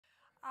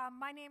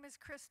My name is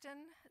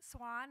Kristen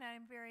Swan.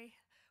 I'm very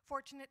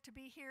fortunate to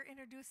be here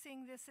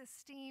introducing this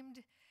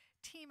esteemed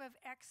team of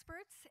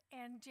experts,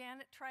 and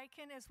Janet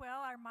Trychin as well,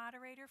 our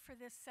moderator for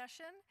this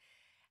session.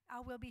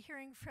 We'll be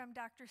hearing from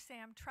Dr.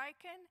 Sam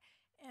Trychin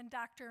and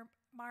Dr.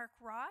 Mark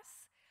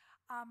Ross.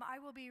 I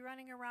will be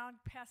running around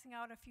passing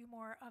out a few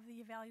more of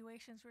the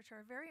evaluations, which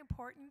are very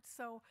important,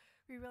 so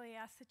we really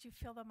ask that you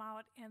fill them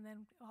out and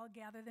then I'll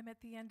gather them at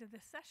the end of the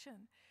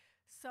session.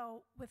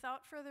 So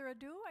without further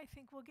ado, I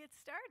think we'll get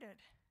started.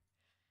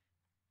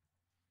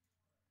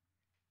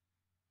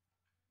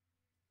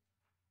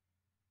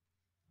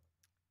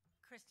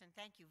 Kristen,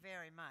 thank you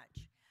very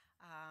much.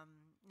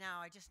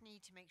 Now I just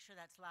need to make sure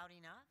that's loud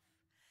enough.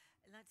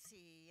 Let's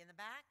see, in the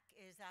back,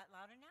 is that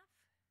loud enough?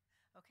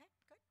 Okay,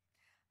 good.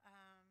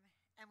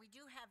 And we do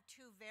have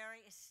two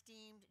very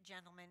esteemed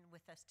gentlemen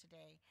with us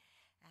today,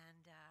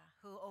 and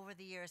who over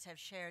the years have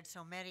shared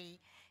so many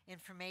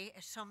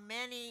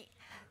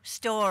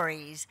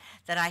stories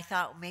that I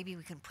thought maybe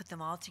we can put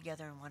them all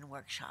together in one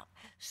workshop.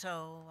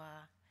 So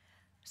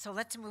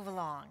let's move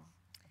along.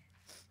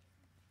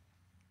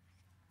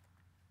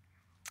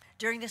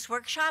 During this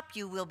workshop,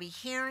 you will be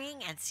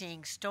hearing and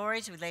seeing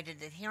stories related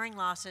to hearing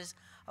losses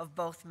of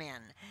both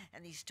men.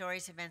 And these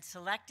stories have been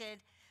selected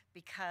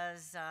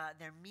because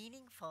they're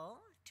meaningful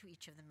to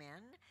each of the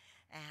men,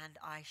 and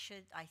I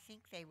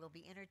think they will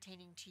be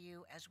entertaining to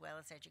you as well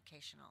as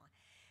educational.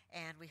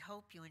 And we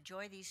hope you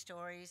enjoy these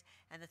stories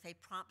and that they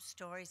prompt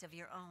stories of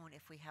your own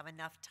if we have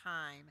enough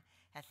time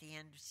at the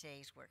end of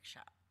today's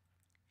workshop.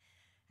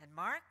 And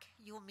Mark,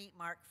 you will meet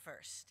Mark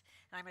first.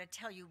 And I'm going to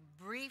tell you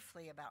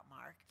briefly about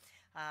Mark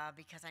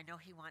because I know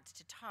he wants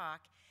to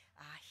talk.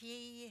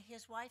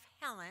 His wife,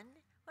 Helen,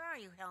 where are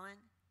you, Helen?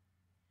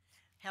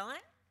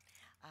 Helen?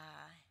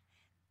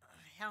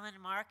 Helen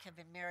and Mark have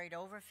been married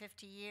over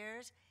 50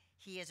 years.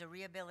 He is a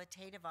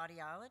rehabilitative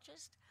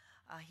audiologist.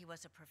 He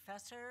was a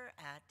professor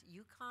at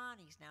UConn.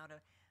 He's now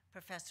a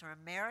professor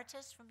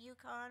emeritus from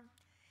UConn.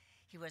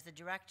 He was the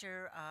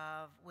director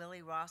of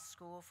Willie Ross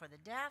School for the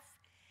Deaf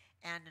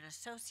and an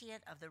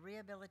associate of the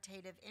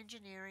Rehabilitative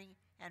Engineering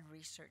and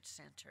Research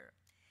Center.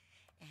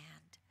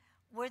 And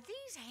were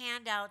these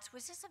handouts,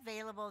 was this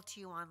available to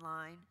you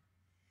online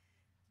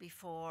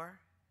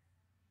before?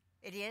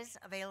 It is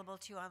available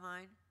to you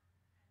online?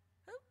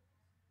 Who?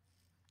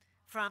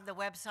 From the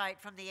website,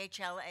 from the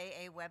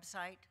HLAA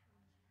website?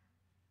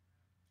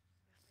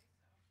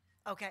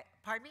 Okay,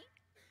 pardon me?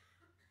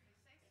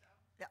 They say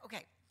so.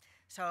 Okay,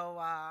 so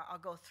I'll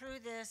go through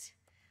this.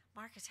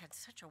 Mark has had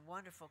such a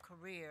wonderful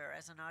career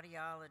as an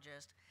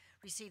audiologist,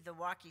 received the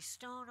Walkie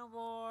Stone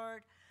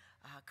Award,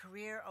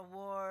 Career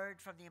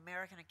Award from the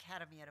American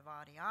Academy of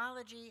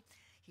Audiology.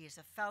 He is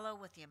a fellow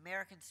with the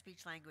American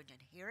Speech Language and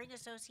Hearing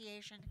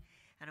Association,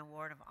 an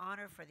award of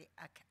honor for the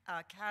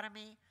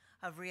Academy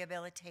of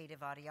Rehabilitative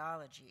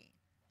Audiology.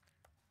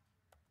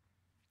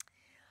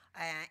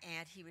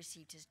 And he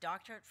received his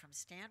doctorate from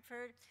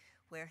Stanford,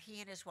 where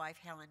he and his wife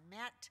Helen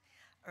met.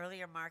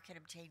 Earlier, Mark had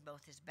obtained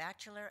both his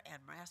Bachelor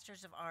and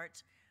Master's of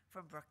Arts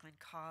from Brooklyn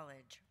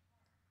College.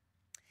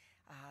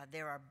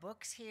 There are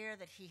books here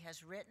that he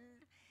has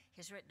written.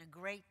 He's written a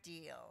great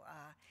deal,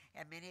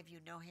 and many of you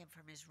know him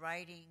from his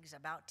writings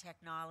about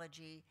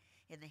technology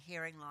in the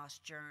Hearing Loss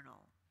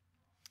Journal.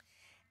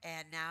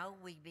 And now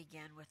we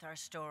begin with our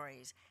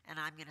stories, and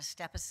I'm going to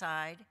step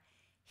aside.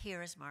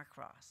 Here is Mark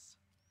Ross.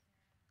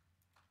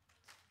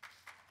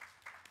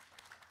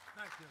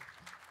 Thank you.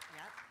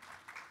 Yep.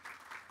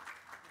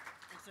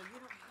 And so you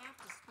don't have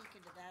to speak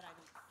into that, I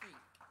don't think.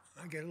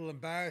 I get a little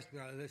embarrassed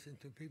when I listen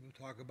to people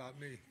talk about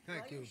me.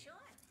 Thank you. You should.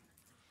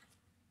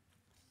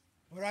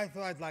 What I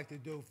thought I'd like to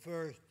do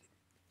first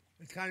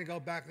is kind of go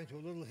back into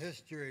a little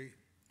history.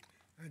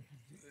 And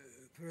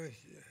first,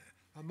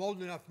 I'm old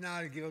enough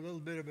now to give a little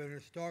bit of an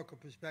historical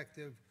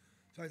perspective.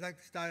 So I'd like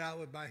to start out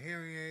with my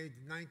hearing aid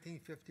in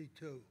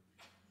 1952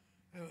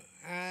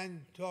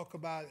 and talk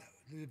about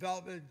the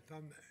development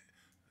from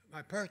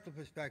my personal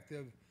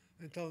perspective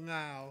until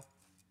now,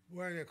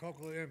 wearing a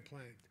cochlear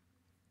implant.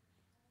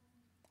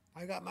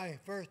 I got my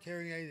first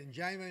hearing aid in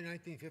January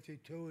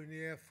 1952 in the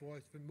Air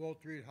Force from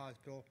Walter Reed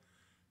Hospital,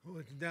 who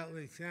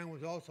incidentally, Sam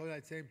was also in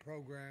that same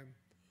program.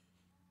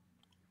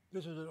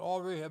 This was an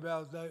all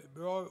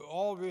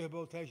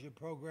rehabilitation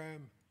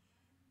program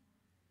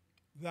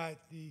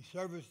that the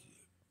service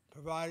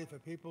provided for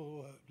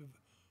people who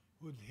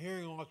with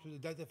hearing loss was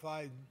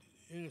identified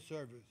in the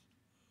service.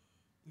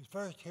 The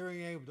first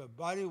hearing aid was a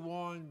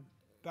body-worn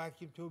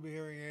vacuum tube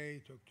hearing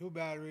aid, took 2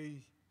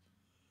 batteries,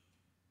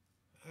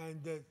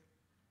 and it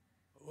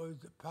was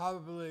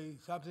probably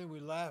something we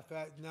laugh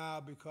at now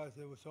because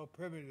it was so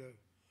primitive.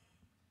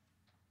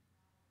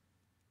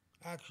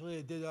 Actually,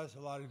 it did us a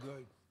lot of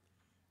good.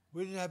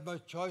 We didn't have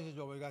much choices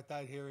when we got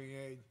that hearing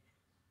aid.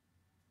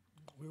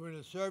 We were in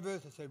the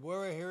service, they said,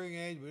 wear a hearing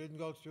aid. We didn't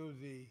go through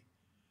the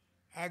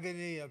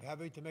agony of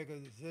having to make a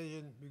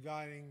decision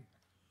regarding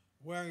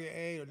wearing an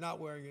aid or not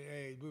wearing an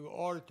aid. We were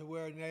ordered to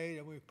wear an aid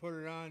and we put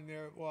it on,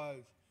 there it was.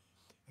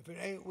 And for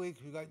 8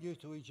 weeks we got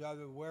used to each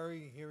other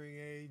wearing hearing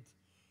aids,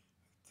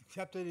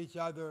 accepted each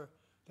other.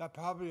 that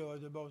probably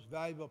was the most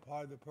valuable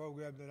part of the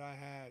program that I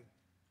had.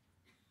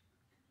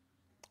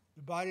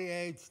 The body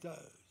aid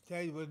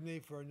stayed with me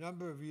for a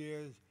number of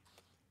years,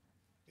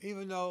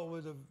 even though it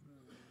was an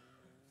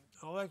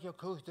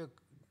electroacoustic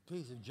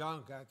piece of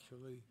junk,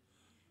 actually.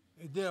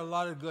 It did a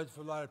lot of good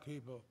for a lot of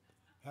people.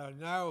 Had a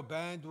narrow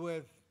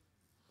bandwidth,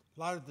 a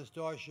lot of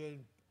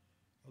distortion,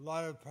 a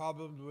lot of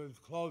problems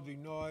with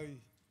closing noise,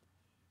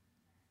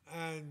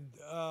 and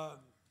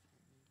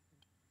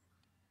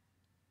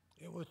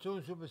it was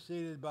soon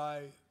superseded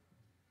by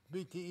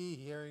BTE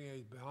hearing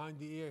aids,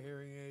 behind-the-ear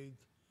hearing aids,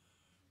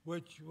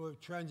 which were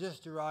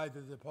transistorized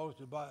as opposed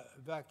to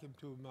vacuum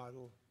tube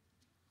model.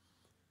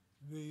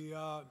 The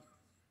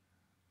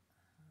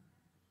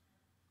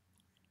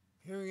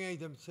hearing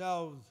aids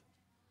themselves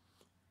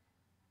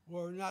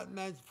were not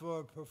meant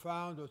for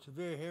profound or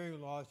severe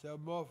hearing loss. They were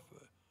more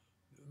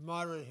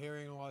moderate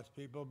hearing loss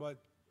people, but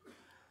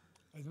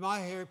as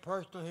my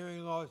personal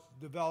hearing loss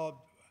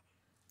developed,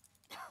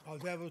 I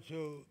was able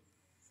to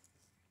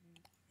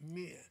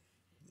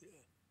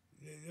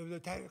there was a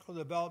technical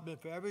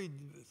development for every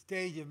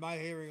stage of my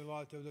hearing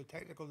loss. There was a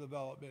technical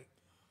development.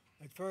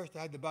 At first,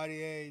 I had the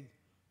body aid.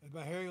 As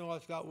my hearing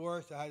loss got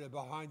worse, I had a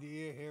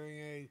behind-the-ear hearing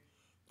aid.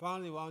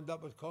 Finally, wound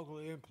up with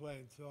cochlear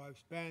implants. So I've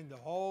spanned the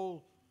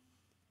whole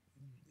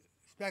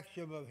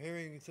spectrum of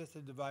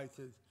hearing-assisted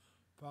devices,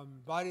 from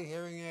body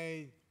hearing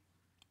aid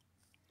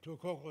to a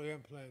cochlear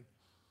implant.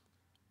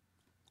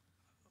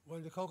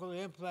 When the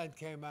cochlear implant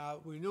came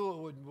out, we knew it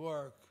wouldn't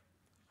work.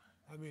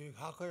 I mean,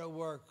 how could it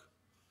work?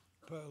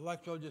 Put an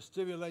electrode to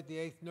stimulate the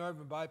eighth nerve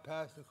and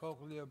bypass the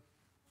cochlea.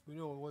 We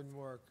knew it wouldn't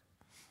work.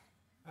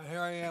 And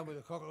here I am with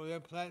a cochlear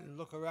implant, and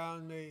look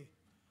around me,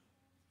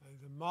 and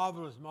the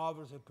marvelous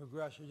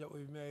progression that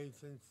we've made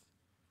since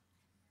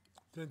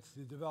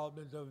the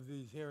development of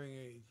these hearing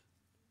aids.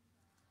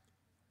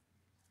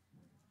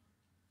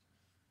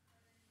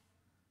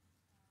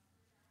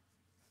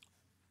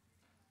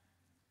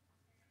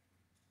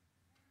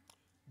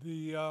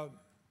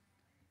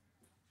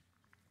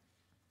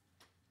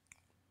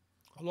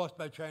 I lost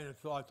my train of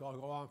thought, so I'll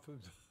go on from.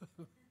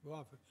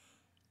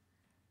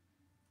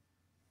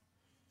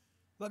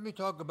 Let me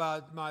talk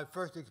about my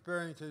first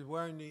experiences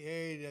wearing the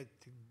aid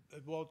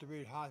at Walter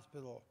Reed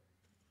Hospital.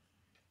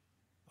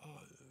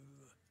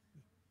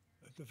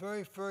 The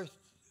very first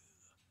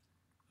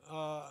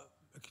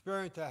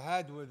experience I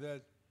had with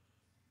it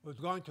was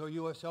going to a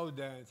USO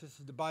dance. This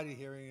is the body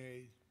hearing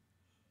aid.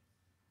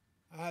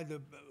 I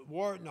had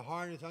wore it in the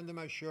harness under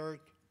my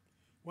shirt,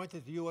 went to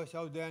the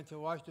USO dance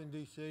in Washington,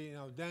 D.C., and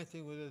I was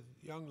dancing with this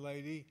young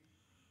lady.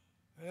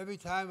 And every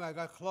time I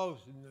got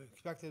close and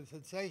expected a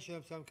sensation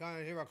of some kind,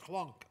 I'd hear a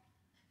clunk.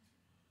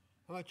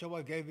 I'm not sure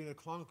what gave me the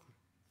clunk.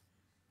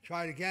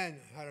 Tried again,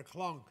 had a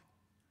clunk.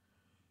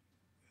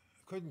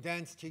 I couldn't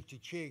dance cheek to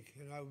cheek,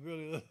 and I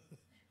really...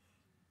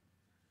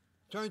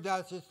 Turned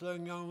out this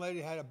little young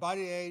lady had a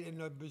body aid in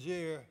her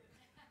brassiere,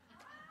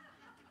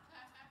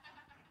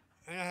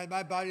 and I had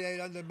my body aid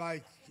under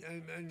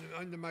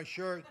my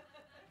shirt.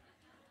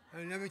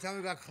 And every time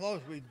we got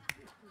close, we'd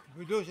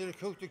reduce an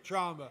acoustic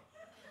trauma.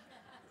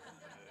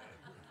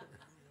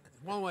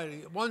 One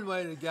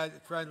way to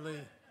get friendly.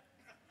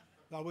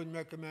 I wouldn't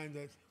recommend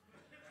it.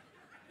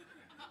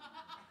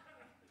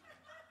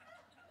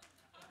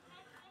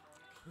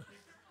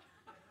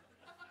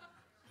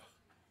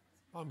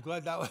 I'm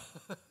glad that was.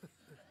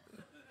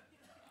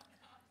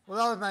 Well,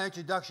 that was my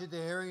introduction to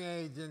hearing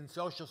aids in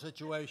social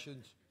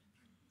situations.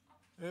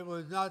 It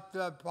was not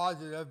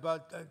positive,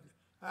 but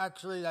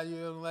actually that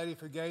young lady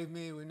forgave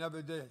me. We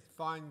never did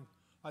find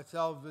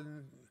ourselves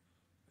in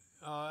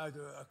as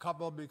a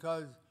couple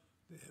because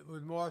it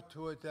was more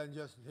to it than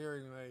just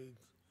hearing aids.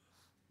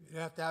 You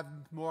have to have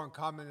more in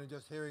common than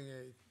just hearing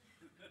aids.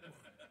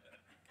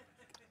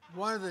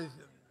 One of the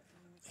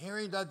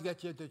hearing does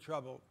get you into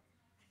trouble.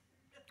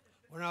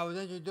 When I was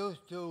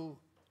introduced to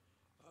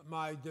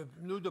my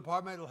new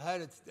departmental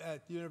head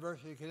at the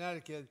University of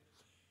Connecticut,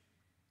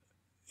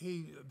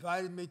 he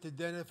invited me to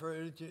dinner for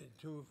an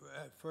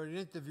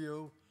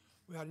interview.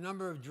 We had a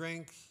number of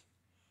drinks.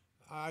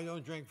 I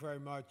don't drink very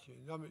much.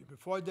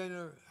 Before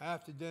dinner,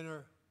 after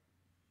dinner.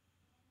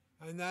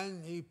 And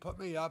then he put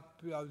me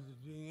up. I was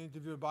being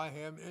interviewed by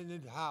him in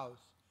his house.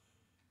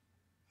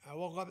 I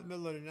woke up in the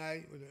middle of the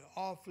night with an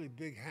awfully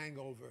big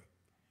hangover.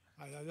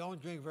 I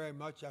don't drink very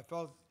much. I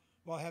felt,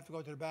 well, I have to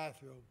go to the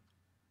bathroom.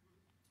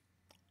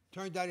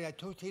 Turned out he had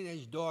two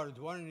teenage daughters,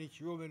 one in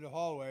each room in the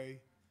hallway.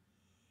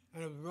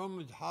 And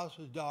the house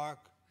was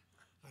dark.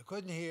 I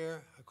couldn't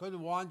hear. I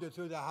couldn't wander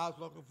through the house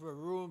looking for a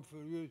room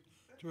to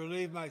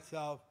relieve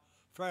myself.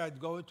 Afraid I'd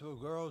go into a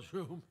girl's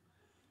room.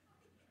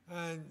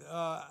 And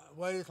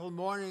waited till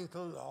morning,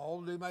 till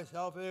holding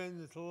myself in,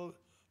 until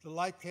the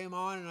light came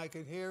on and I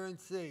could hear and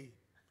see.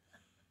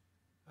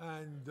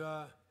 And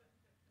that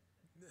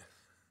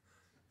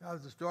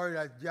was the story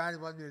that Johnny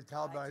wanted me to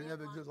tell, but I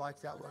never did like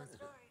that one.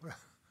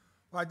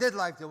 Well, I did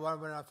like the one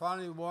when I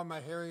finally wore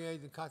my hearing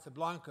aids in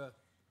Casablanca.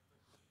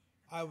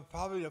 I was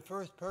probably the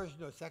first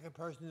person or second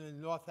person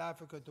in North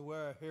Africa to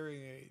wear a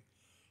hearing aid.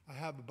 I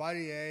have a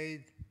body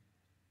aid,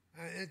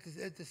 And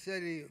at the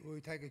city,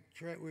 we take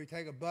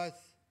a bus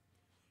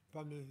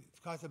from the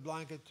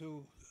Casablanca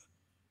to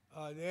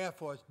the Air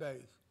Force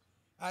Base.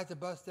 At the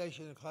bus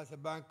station in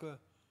Casablanca,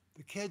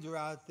 the kids are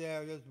out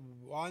there just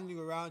wandering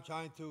around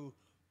trying to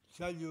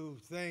sell you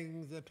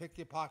things and pick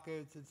your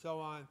pockets and so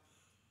on.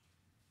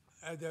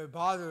 And they're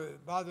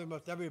bothering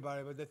most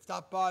everybody, but they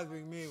stopped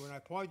bothering me when I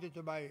pointed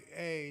to my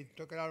aid,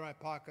 took it out of my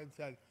pocket and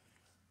said,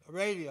 a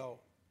radio,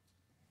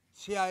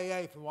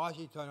 CIA from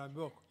Washington, I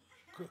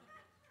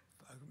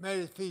made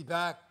his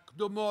feedback,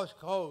 do Morse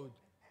code.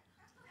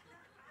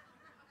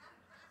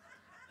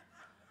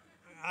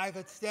 I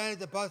could stand at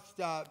the bus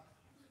stop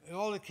and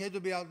all the kids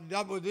would be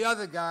out with the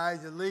other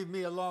guys and leave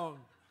me alone.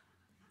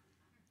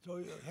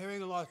 So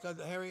hearing loss, the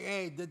hearing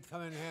aid did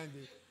come in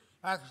handy.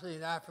 Actually,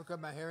 in Africa,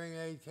 my hearing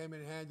aid came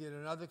in handy in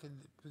another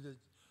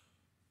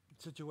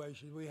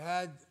situation. We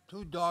had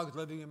 2 dogs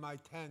living in my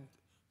tent,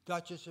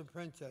 Duchess and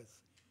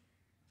Princess,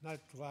 not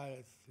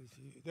Gladys.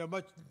 They're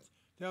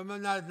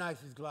not as nice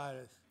as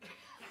Gladys.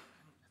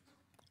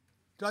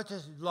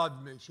 Duchess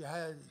loved me. She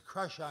had a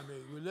crush on me.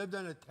 We lived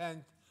in a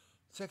tent,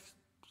 six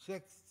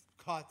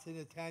cots in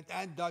the tent,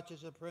 and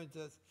Duchess and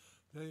Princess.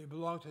 They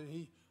belonged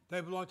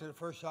to the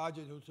first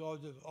sergeant, who's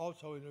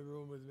also in the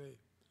room with me.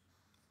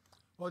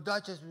 Well,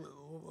 Duchess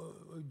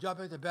would jump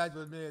into bed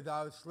with me as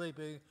I was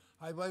sleeping.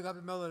 I'd wake up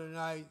in the middle of the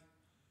night,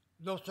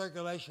 no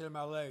circulation in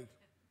my leg.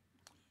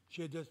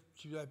 She was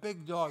a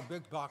big dog,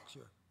 big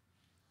boxer.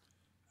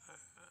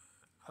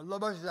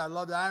 Much as I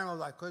loved animals,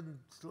 I couldn't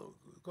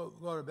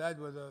go to bed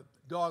with a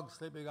dog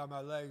sleeping on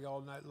my leg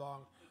all night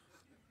long.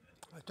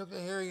 I took the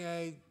hearing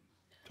aid,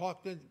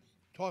 talked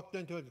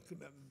into it,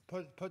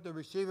 put the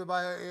receiver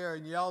by her ear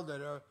and yelled at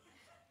her,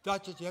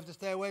 Duchess, you have to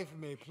stay away from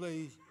me,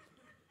 please.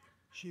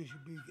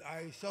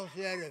 I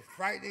associated a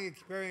frightening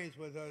experience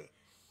with the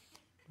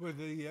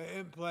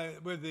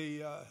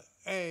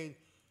aid.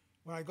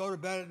 When I go to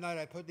bed at night,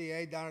 I put the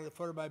aid down at the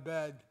foot of my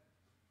bed.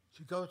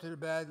 She goes to the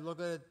bed,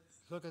 look at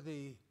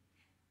the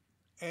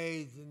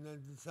aids, and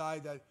then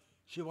decide that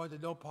she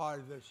wanted no part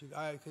of it.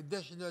 I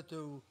conditioned her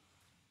to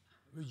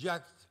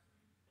reject,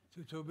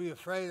 to be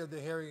afraid of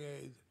the hearing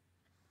aid.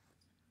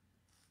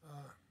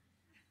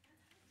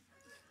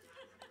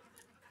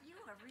 You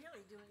are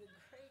really doing a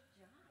great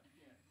job.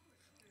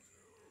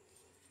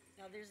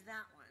 Now there's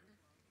that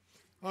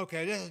one.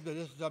 Okay, this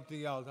is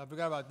something else. I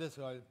forgot about this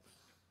one.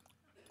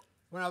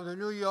 When I was in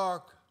New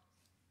York,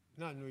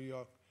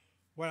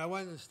 when I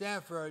went to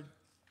Stanford,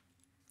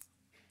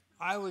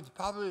 I was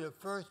probably the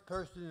first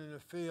person in the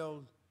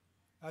field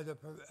as a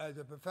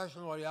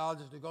professional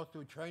audiologist to go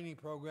through a training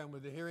program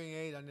with a hearing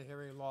aid and the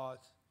hearing loss.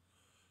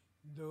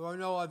 There were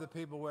no other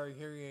people wearing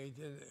hearing aids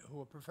who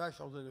were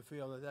professionals in the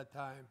field at that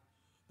time,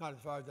 not as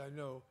far as I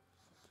knew.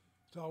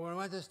 So when I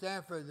went to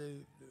Stanford,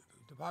 the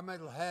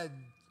departmental head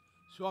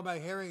saw my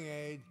hearing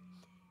aid,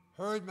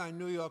 heard my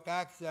New York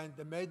accent,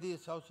 and made the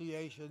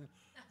association,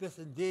 this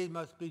indeed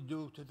must be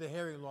due to the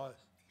hearing loss.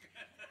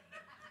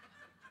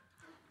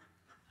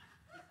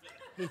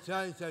 He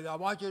said, I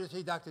want you to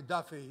see Dr.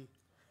 Duffy.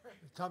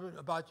 Tell me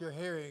about your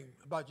hearing,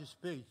 about your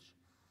speech.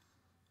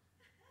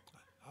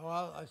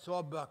 Well, I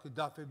saw Dr.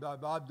 Duffy,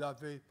 Bob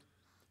Duffy.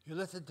 He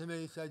listened to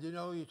me. He said, you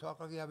know, you talk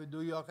like you have a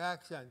New York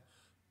accent.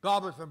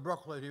 Bob was from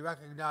Brooklyn. He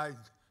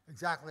recognized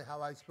exactly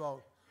how I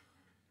spoke.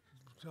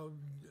 So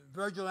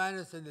Virgil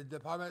Anderson, the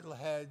departmental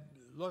head,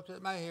 looked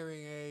at my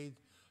hearing aid,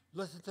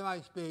 listened to my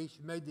speech,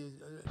 made the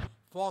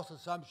false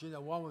assumption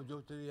that one was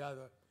due to the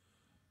other.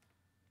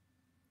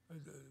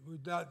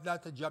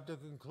 Not to jump to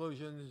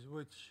conclusions,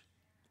 which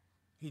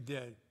he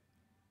did.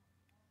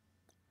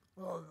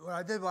 Well, what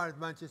I did want to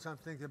mention some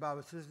things about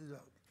assistive. You're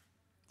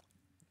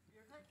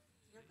good.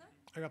 You're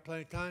good. I got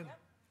plenty of time? Yep.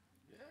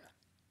 Yeah.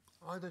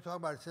 I wanted to talk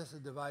about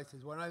assistive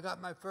devices. When I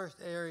got my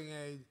first hearing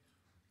aid,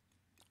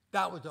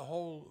 that was the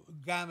whole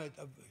gamut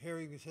of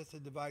hearing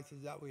assistive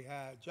devices that we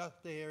had,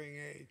 just the hearing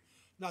aid,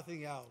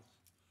 nothing else.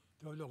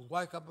 There were no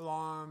wake-up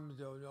alarms,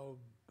 there were no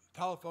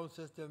telephone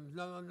systems,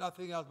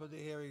 nothing else but the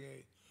hearing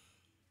aid.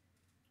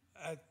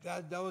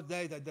 At those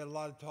days, I did a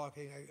lot of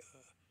talking.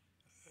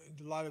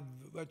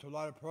 Went to a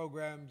lot of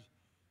programs.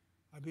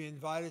 I'd be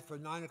invited for a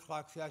 9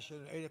 o'clock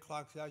session, 8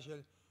 o'clock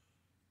session,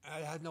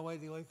 and I had no way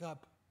to wake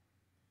up.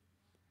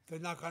 They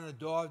knock on the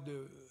door,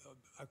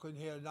 I couldn't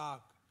hear a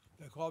knock.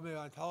 They called me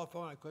on the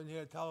telephone, I couldn't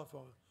hear a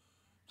telephone.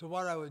 So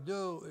what I would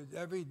do is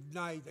every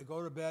night I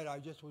go to bed, I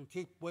just would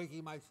keep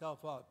waking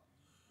myself up.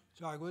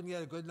 So I wouldn't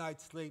get a good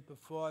night's sleep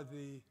before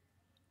the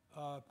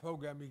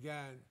program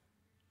began.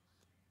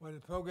 When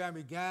the program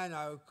began,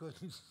 I was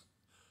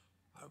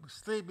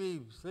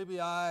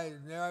sleepy-eyed,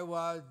 and there I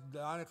was,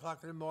 9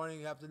 o'clock in the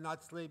morning, after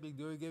not sleeping,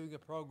 giving a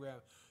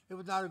program. It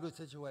was not a good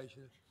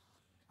situation.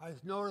 I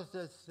noticed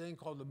this thing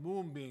called the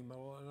Moonbeam,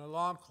 an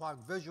alarm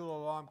clock,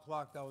 visual alarm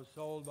clock that was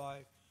sold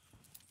by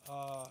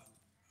a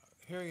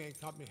hearing aid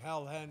company,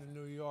 Hal Hen in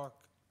New York.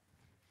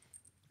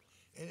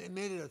 And it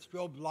emitted a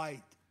strobe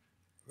light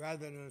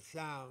rather than a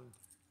sound.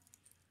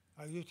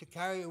 I used to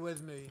carry it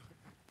with me.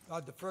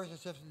 About the first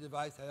assistive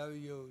device I ever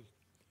used.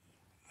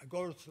 I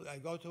go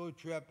to a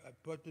trip. I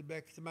put it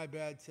next to my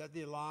bed, set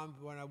the alarm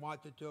when I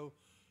wanted to.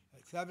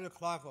 At 7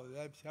 o'clock or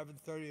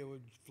 7:30, it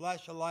would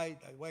flash a light.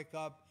 I'd wake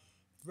up,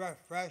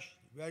 fresh,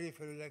 ready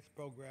for the next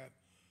program.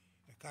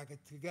 I could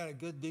get a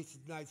good,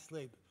 decent night's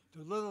sleep.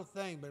 It's a little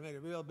thing, but it made a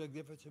real big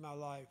difference in my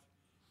life.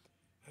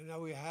 And now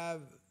we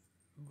have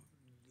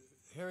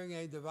hearing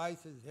aid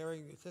devices,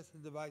 hearing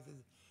assisted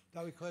devices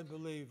that we couldn't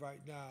believe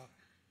right now.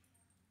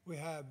 We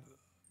have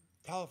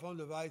telephone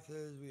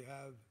devices, we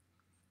have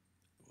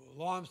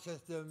alarm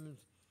systems,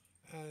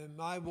 and in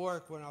my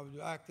work when I was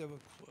active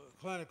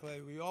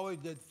clinically, we always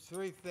did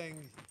three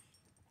things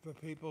for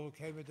people who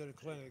came into the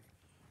clinic.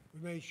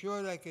 We made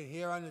sure they could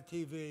hear on the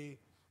TV,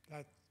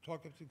 that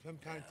talking to some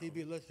kind of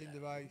TV listening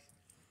device.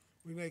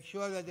 We make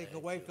sure that they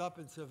could wake up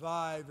and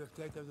survive if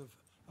there was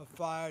a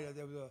fire, that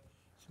there was a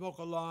smoke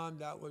alarm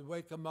that would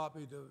wake them up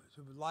either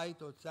through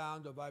light or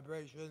sound or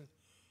vibration,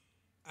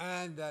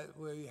 and that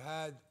we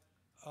had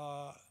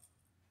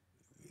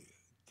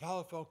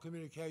telephone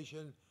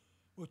communication,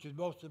 which is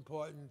most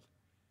important,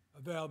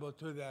 available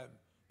to them,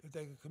 that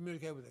they could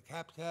communicate with a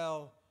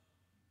CapTel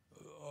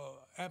or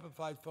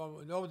amplified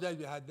phone. In those days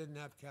we didn't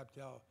have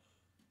CapTel,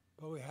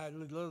 but we had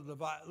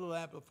little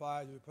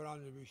amplifiers we put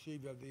on the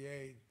receiver of the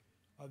aid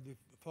of the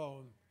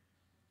phone.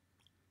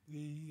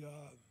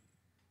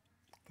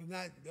 From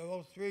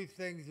those three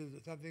things is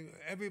something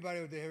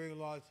everybody with a hearing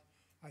loss,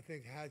 I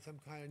think, had some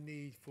kind of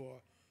need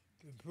for,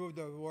 to improve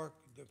their work,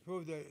 to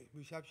improve their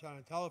reception on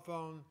a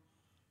telephone,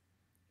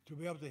 to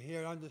be able to hear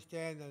and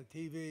understand on the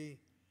TV,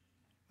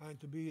 and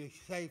to be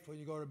safe when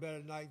you go to bed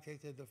at night in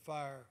case there's a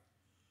fire.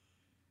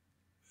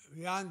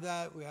 Beyond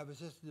that, we have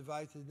assistive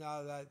devices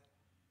now that,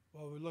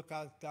 well, we look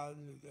out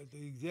down at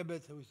the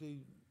exhibits and we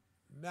see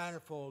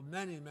manifold,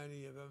 many of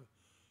them.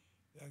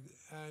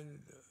 And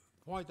the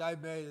point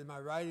I've made in my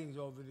writings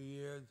over the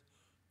years,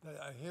 that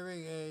a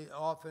hearing aid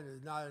often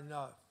is not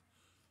enough.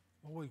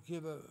 When we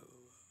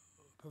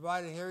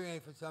provide a hearing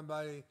aid for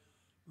somebody,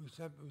 we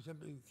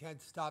simply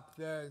can't stop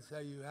there and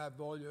say you have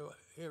all your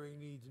hearing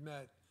needs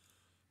met.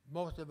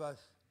 Most of us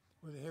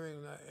with a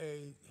hearing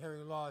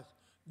loss,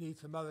 need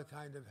some other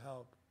kind of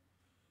help.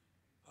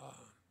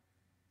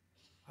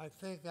 I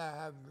think I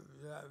have,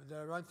 did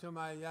I run through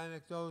my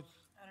anecdotes?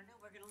 I don't know,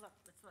 we're going to look.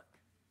 Let's look.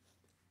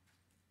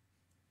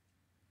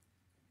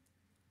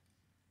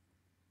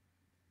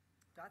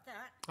 Got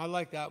that. I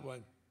like that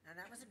one. Now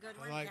that was a good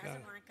one, I like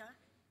that. Casablanca.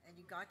 And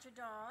you got your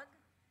dog.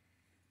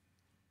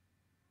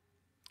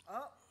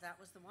 Oh, that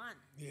was the one.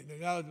 Yeah,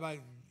 that was my...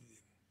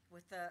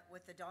 With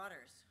the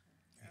daughters.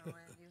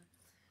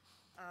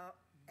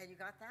 And you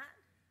got that?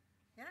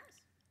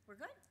 Yes, we're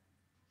good.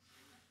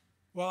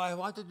 Well, I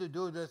wanted to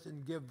do this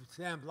and give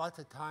Sam lots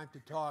of time to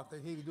talk,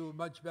 and he could do a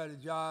much better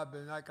job,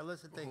 and I can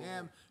listen to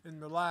him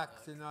and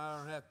relax, and I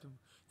don't have to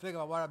think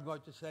about what I'm going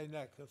to say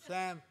next. So,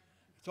 Sam,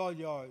 it's all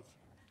yours.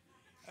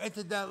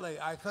 Incidentally,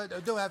 I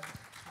do have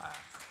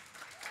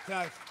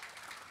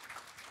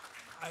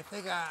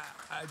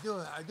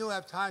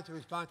time to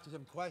respond to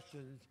some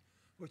questions,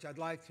 which I'd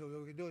like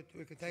to. We can do it.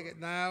 We can take it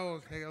now.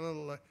 We'll take a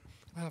little. I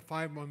have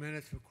 5 more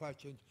minutes for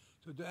questions.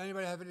 So, do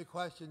anybody have any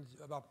questions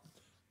about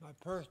my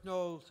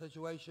personal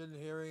situation,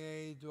 hearing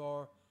aids,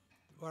 or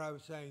what I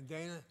was saying?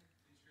 Dana?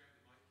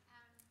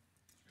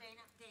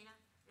 Dana,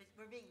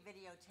 we're being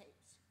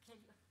videotaped. Can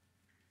you?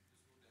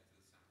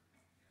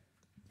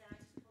 Can I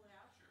just pull it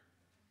out?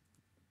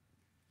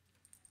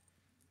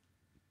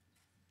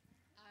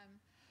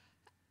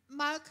 Sure.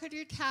 Mark, could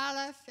you tell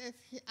us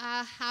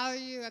how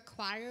you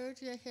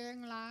acquired your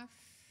hearing loss?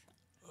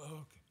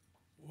 Okay.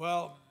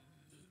 Well,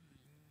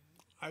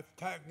 I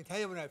can tell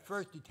you when I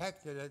first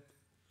detected it.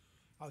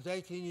 I was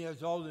 18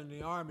 years old in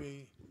the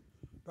Army.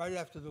 Right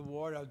after the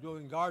war, I was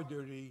doing guard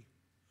duty.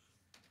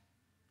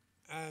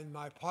 And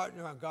my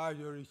partner on guard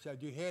duty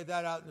said, "You hear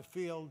that out in the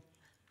field?"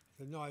 I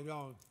said, "No, I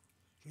don't."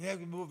 He said,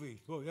 "Here's the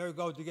movie. Well, there it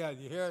goes again.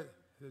 You hear it?"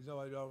 I said, "No,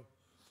 I don't."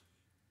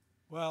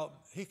 Well,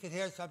 he could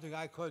hear something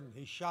I couldn't.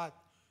 He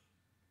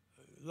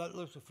let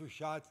loose a few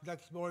shots.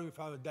 Next morning, we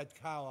found a dead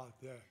cow out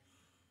there.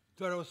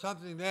 So there was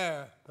something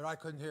there, but I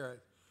couldn't hear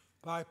it.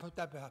 But I put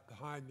that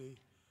behind me.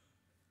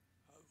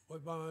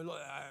 But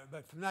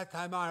from that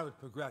time on, I was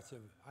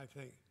progressive, I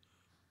think.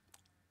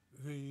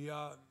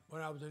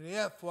 When I was in the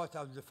Air Force,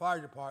 I was in the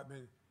fire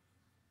department,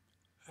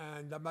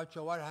 and I'm not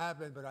sure what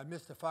happened, but I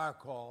missed the fire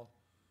call.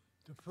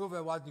 To prove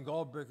I wasn't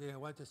gold bricking, I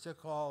went to sick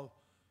hall,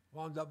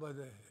 wound up at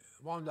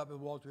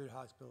Walter Reed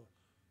Hospital.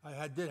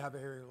 I did have a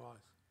hearing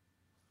loss.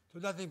 So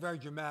nothing very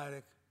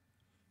dramatic,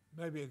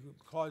 maybe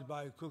caused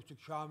by acoustic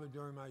trauma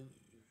during my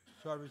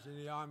service in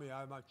the Army,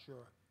 I'm not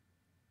sure.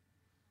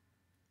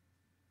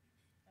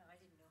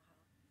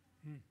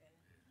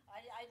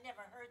 I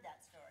never heard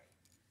that story.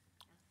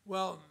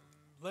 Well,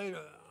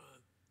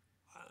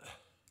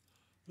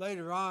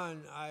 later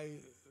on, I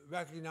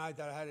recognized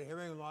that I had a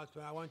hearing loss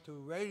when I went to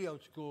radio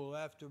school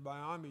after my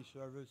Army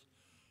service,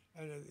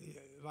 and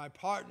my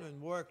partner in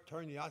work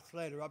turned the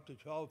oscillator up to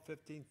 12,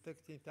 15,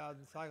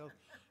 16,000 cycles.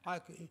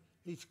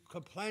 He's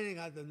complaining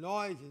at the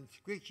noise and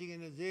screeching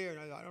in his ear,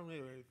 and I don't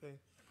hear anything.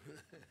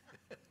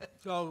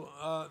 So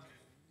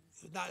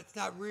it's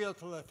not real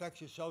till it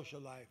affects your social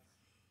life.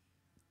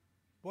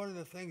 One of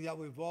the things that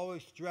we've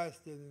always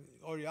stressed in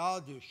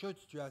audiology, or should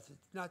stress,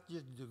 it's not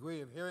just the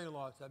degree of hearing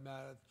loss that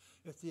matters,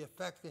 it's the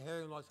effect the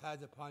hearing loss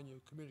has upon your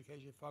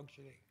communication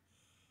functioning.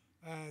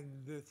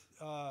 And this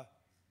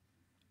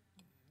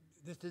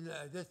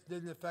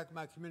didn't affect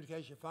my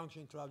communication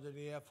function until I was in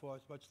the Air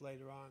Force much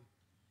later on.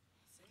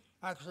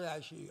 Actually, I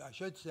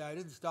should say I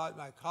didn't start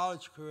my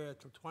college career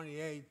until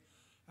 28.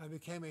 I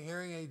became a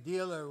hearing aid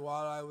dealer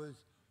while I was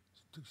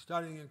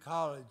studying in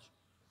college.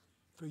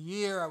 For a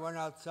year, I went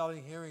out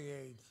selling hearing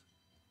aids.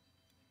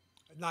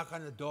 I'd knock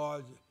on the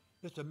doors.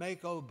 Just a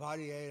Mako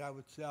body aid I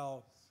would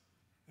sell.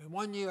 And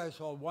one year, I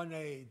sold one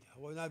aid. I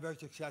was not very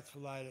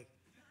successful at it.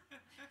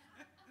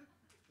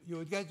 You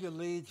would get your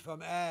leads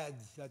from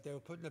ads that they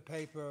would put in the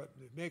paper.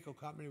 The Mako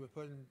company would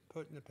put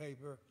in the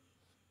paper.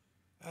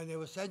 And they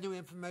would send you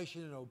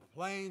information in a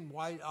plain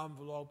white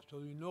envelope so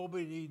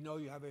nobody need to know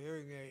you have a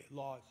hearing aid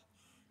loss.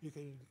 You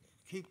can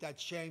keep that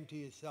shame to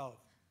yourself.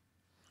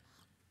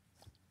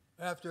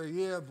 After a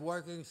year of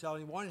working,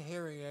 selling one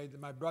hearing aid, that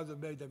my brother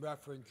made the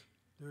reference,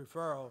 the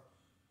referral,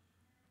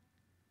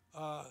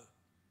 I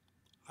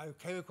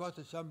came across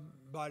to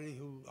somebody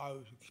who I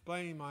was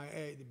explaining my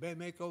aid, the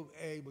Mako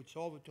aid, which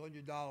sold for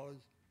 $200.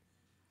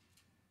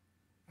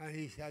 And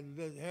he said,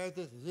 here's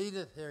this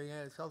Zenith hearing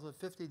aid, it sells for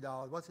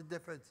 $50. What's the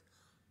difference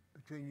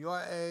between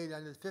your aid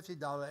and this $50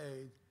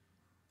 aid?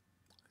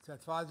 I said,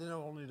 as I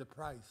know, only the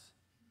price.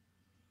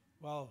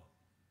 Well,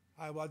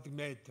 I wasn't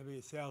made to be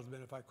a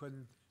salesman if I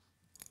couldn't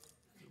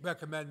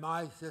recommend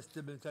my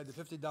system and said the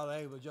 $50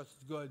 aid was just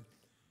as good.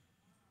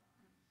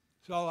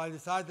 So I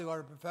decided to go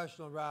the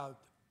professional route.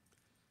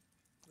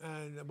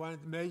 And I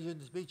went to major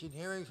in speech and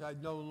hearing, so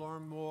I'd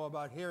learn more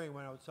about hearing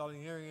when I was selling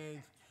hearing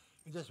aids.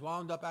 And just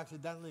wound up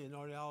accidentally an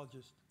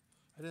audiologist.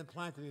 I didn't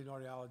plan to be an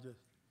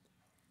audiologist.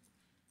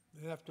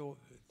 And I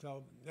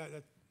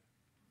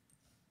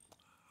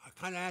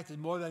kind of answered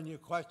more than your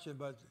question,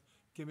 but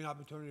give me an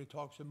opportunity to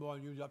talk some more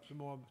and use up some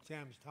more of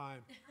Sam's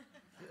time.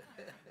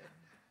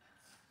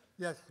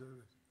 Yes, sir.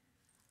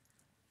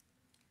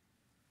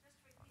 Just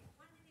repeat,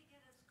 when did he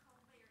get his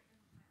cochlear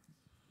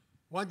implant?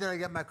 When did I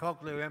get my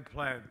cochlear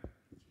implant?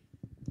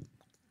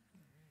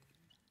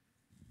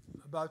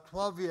 About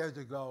 12 years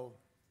ago.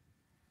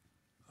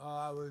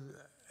 I was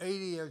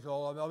 80 years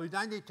old. I'll be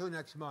 92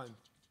 next month.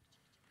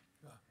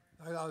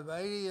 I was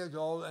 80 years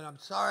old, and I'm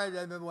sorry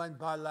I never went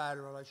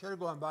bilateral. I should have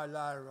gone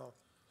bilateral.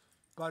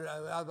 But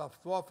about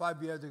 4 or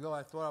 5 years ago,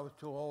 I thought I was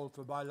too old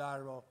for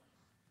bilateral.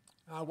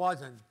 I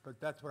wasn't, but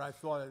that's what I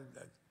thought.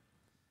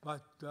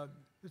 But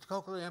this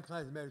cochlear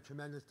implant has made a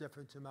tremendous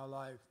difference in my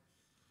life.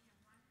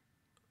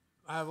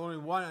 I have only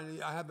one,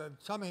 and I have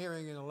some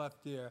hearing in the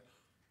left ear,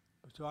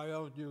 so I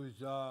don't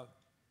use an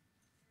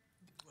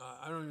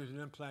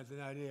implant in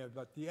that ear.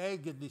 But the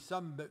aid gives me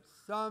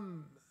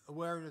some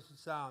awareness of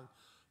sound.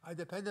 I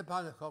depend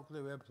upon the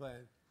cochlear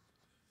implant,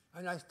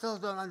 and I still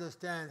don't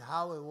understand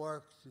how it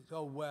works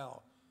so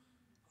well.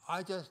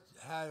 I just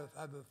have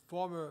a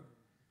former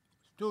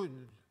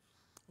student.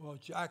 Well,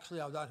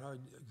 actually, I was on her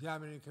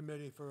examining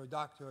committee for a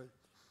doctorate.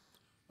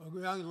 A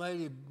young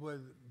lady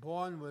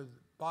born with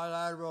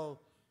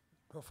bilateral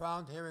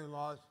profound hearing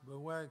loss,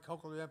 been wearing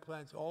cochlear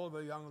implants all of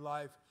her young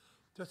life,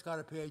 just got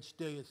a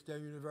Ph.D. at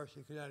State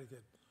University of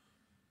Connecticut.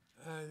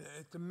 And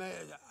it's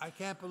amazing. I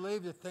can't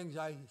believe the things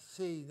I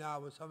see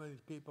now with some of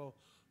these people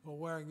who are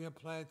wearing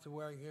implants and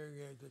wearing hearing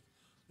aids.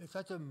 It's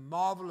such a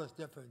marvelous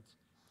difference.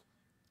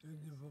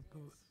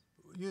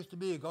 It used to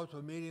be you go to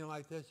a meeting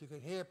like this, you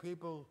could hear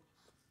people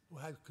who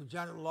had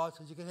congenital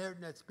losses, you could hear it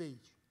in that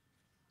speech.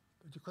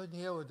 But you couldn't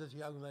hear it with this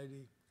young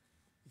lady.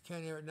 You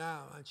can't hear it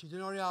now. And she's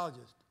an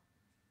audiologist.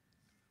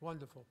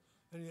 Wonderful.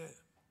 And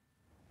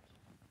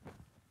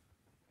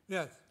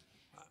yes,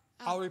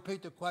 I'll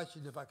repeat the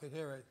question if I could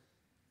hear it.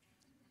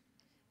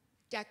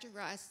 Dr.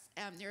 Ross,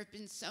 there have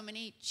been so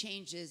many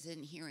changes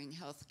in hearing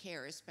health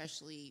care,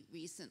 especially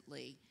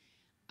recently.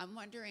 I'm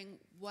wondering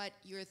what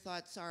your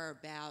thoughts are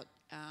about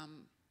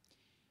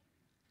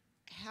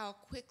how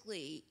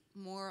quickly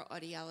more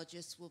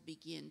audiologists will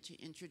begin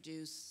to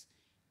introduce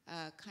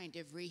a kind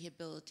of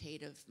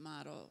rehabilitative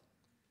model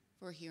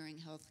for hearing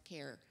health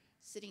care,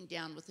 sitting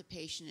down with the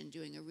patient and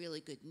doing a really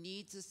good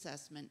needs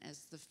assessment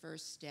as the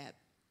first step,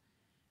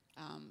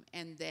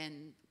 and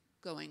then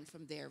going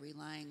from there,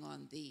 relying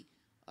on the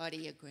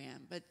audiogram.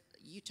 But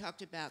you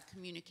talked about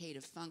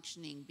communicative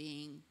functioning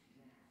being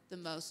the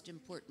most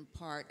important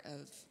part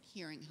of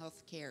hearing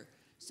health care.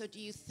 So do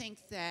you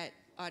think that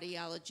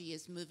audiology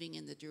is moving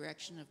in the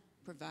direction of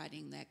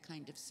providing that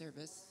kind of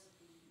service?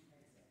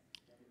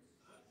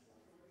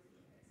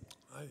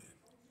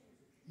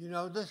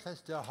 This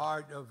is the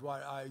heart of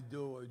what I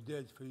do or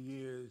did for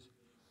years.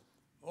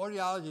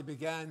 Audiology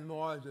began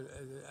more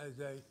as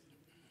a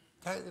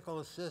technical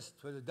assist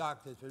for the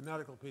doctors, for the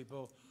medical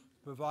people, to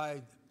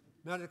provide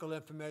medical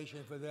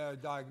information for their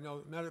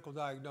medical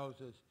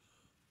diagnosis.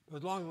 But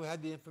as long as we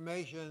had the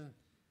information,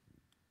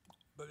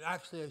 but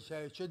actually I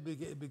say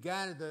it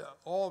began as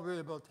all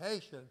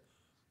rehabilitation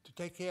to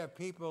take care of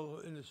people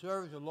in the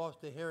service who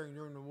lost their hearing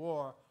during the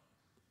war.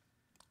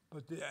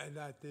 and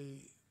that the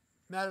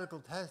medical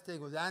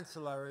testing was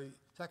ancillary,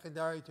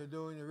 secondary to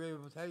doing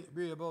the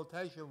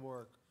rehabilitation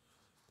work.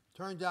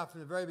 Turns out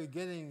from the very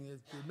beginning,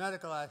 the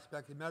medical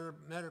aspect, the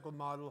medical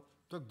model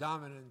took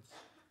dominance,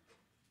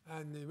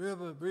 and the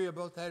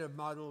rehabilitative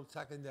model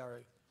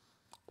secondary.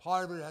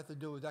 Part of it had to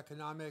do with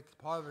economics,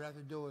 part of it had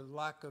to do with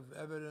lack of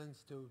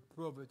evidence to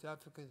prove its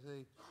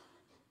efficacy.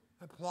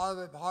 And part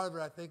of it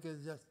I think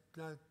is just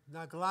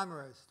not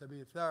glamorous to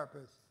be a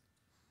therapist.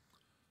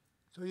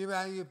 So you're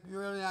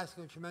really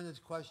asking a tremendous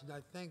question.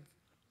 I think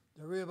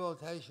the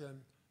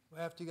rehabilitation,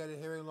 after you get a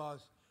hearing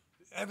loss,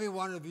 every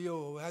one of you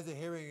who has a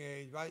hearing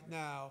aid right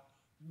now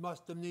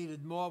must have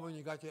needed more when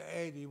you got your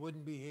aid, you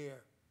wouldn't be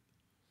here.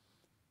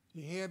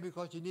 You're here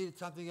because you needed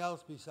something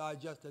else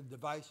besides just a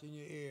device in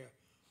your ear.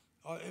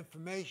 Or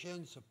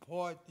information,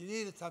 support, you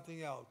needed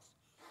something else.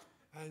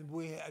 And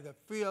we, as a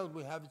field,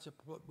 we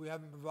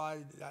haven't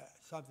provided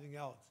something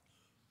else.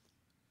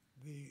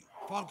 The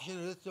function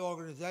of this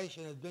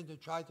organization has been to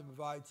try to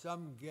provide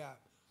some gap,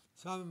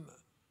 some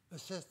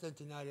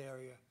assistance in that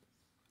area.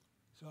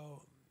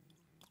 So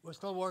we're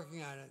still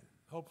working on it.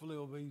 Hopefully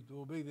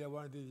we'll be there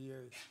one of these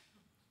years.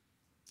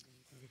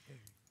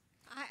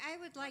 I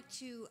would like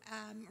to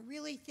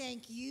really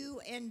thank you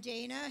and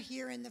Dana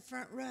here in the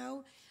front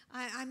row.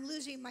 I'm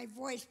losing my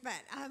voice,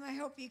 but I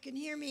hope you can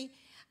hear me,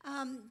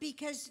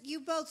 because you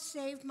both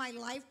saved my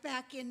life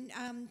back in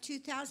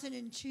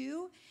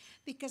 2002,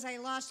 because I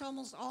lost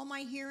almost all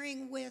my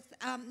hearing with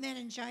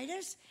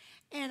meningitis,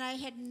 and I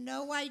had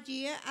no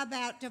idea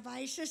about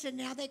devices, and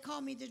now they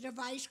call me the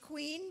device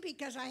queen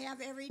because I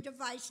have every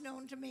device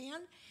known to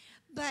man.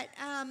 But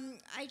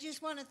I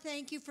just want to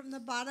thank you from the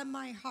bottom of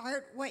my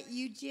heart what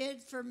you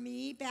did for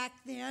me back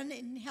then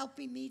in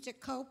helping me to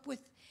cope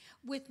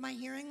with my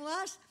hearing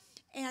loss.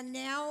 And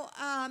now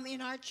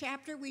in our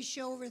chapter, we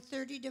show over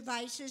 30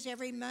 devices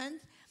every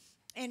month.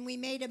 And we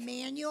made a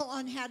manual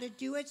on how to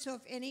do it. So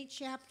if any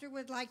chapter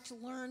would like to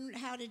learn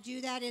how to do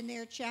that in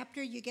their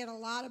chapter, you get a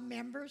lot of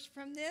members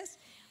from this.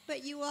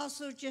 But you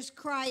also just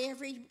cry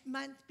every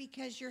month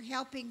because you're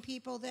helping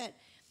people that,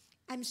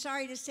 I'm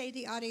sorry to say,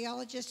 the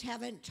audiologists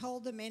haven't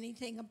told them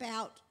anything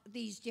about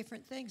these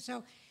different things.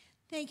 So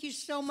thank you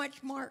so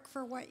much, Mark,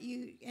 for what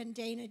you and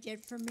Dana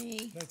did for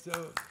me. That's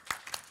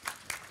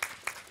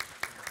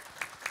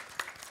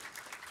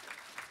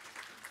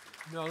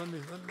No,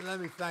 let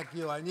me thank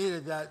you. I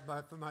needed that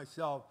for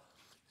myself.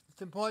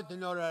 It's important to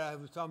know that I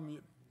have some,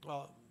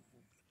 well,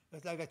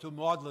 let's not get too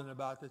maudlin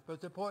about this, but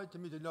it's important to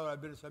me to know that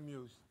I've been of some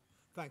use.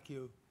 Thank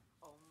you.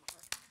 Oh my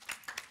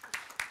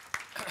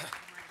gosh,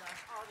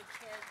 all the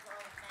kids, all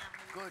the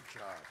families. Good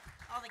job.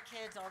 All the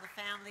kids, all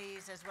the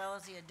families, as well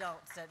as the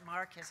adults that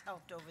Mark has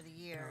helped over the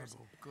years.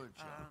 Terrible. Good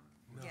job.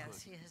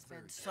 Yes, Good. he has been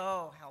Very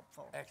so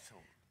helpful.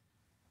 Excellent.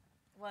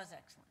 Was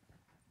excellent.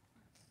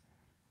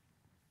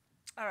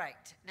 All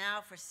right, now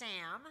for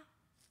Sam.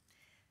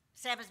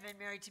 Sam has been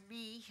married to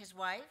me, his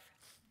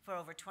wife, for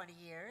over 20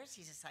 years.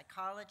 He's a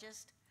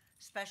psychologist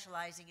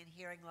specializing in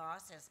hearing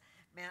loss, as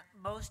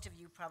most of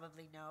you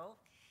probably know.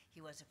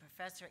 He was a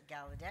professor at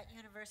Gallaudet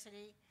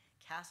University,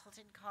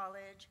 Castleton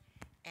College,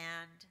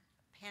 and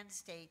Penn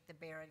State, the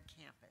Barron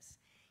campus.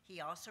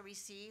 He also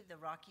received the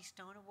Rocky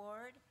Stone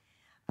Award.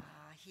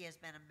 He has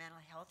been a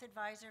mental health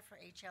advisor for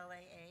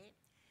HLAA.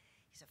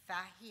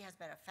 He has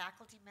been a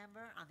faculty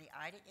member on the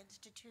IDA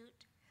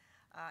Institute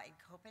in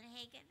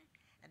Copenhagen,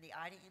 and the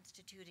IDA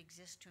Institute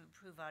exists to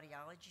improve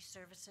audiology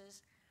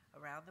services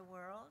around the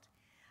world.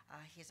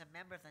 He is a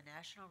member of the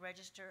National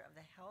Register of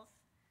the Health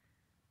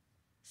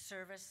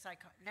Service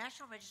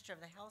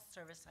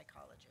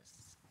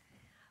Psychologists.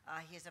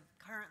 He is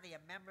currently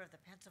a member of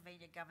the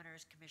Pennsylvania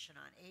Governor's Commission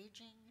on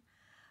Aging,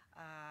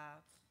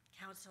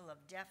 Council of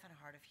Deaf and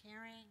Hard of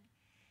Hearing,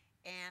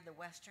 and the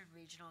Western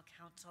Regional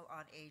Council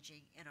on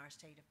Aging in our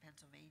state of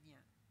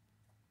Pennsylvania.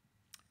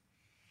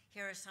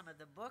 Here are some of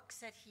the books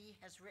that he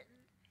has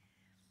written.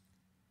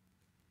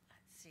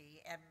 Let's see,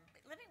 and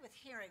Living with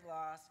Hearing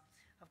Loss,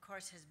 of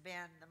course, has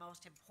been the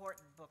most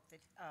important book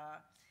that,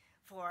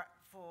 for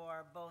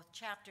both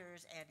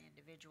chapters and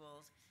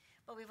individuals.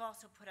 But we've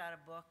also put out a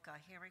book,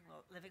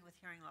 Living with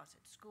Hearing Loss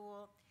at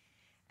School,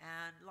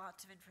 and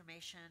lots of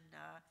information.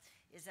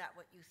 Is that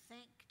what you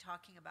think?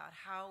 Talking about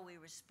how we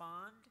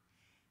respond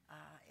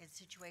in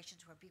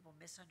situations where people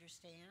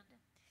misunderstand.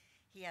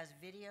 He has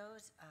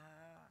videos.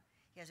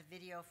 He has a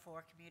video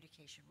for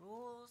communication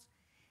rules,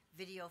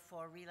 video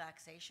for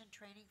relaxation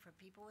training for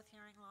people with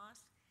hearing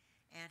loss,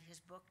 and his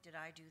book, Did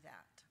I Do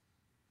That?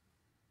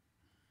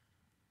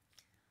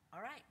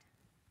 All right,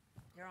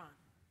 you're on.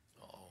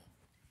 Uh-oh.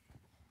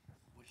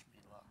 Wish me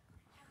luck.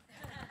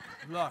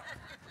 Look,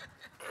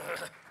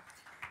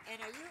 And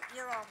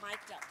you're all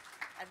mic'd up,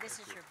 and this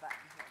is your button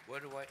here,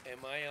 What do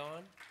am I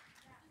on?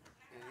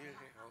 You, right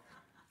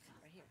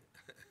here,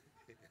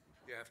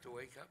 you have to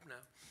wake up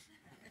now.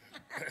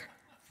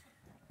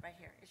 right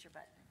here is your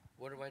button.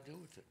 What do I do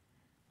with it?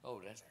 Oh,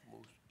 that's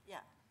moves. Yeah,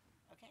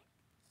 okay?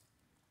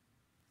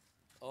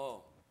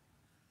 Oh,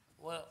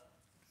 well,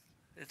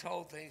 this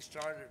whole thing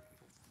started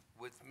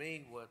with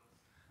me.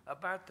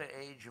 about the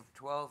age of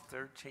 12,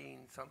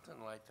 13,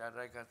 something like that,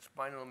 I got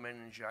spinal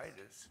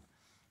meningitis.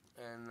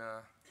 And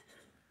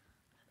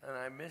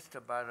I missed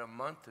about a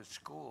month of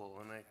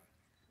school. And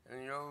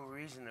the only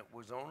reason it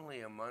was only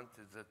a month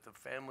is that the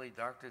family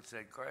doctor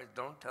said, Christ,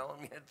 don't tell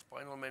them you had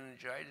spinal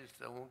meningitis.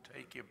 They won't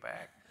take you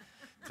back.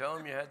 Tell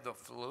them you had the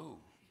flu.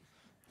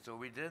 So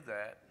we did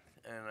that.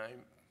 And I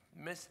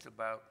missed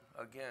about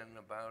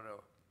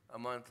a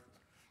month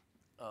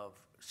of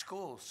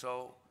school.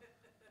 So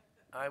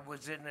I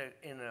was in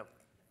a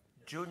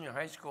junior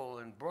high school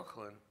in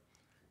Brooklyn,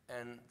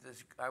 and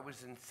I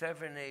was in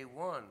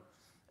 7A1,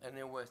 and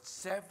there were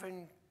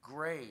 7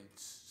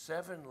 grades,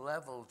 7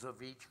 levels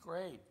of each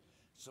grade.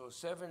 So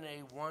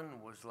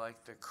 7A1 was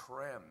like the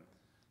creme.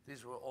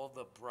 These were all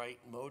the bright,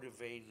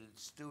 motivated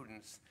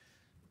students.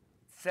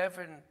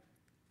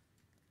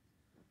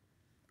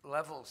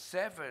 Level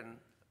 7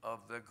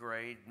 of the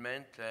grade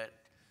meant that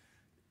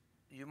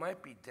you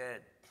might be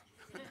dead.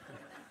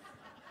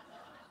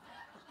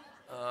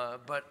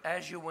 But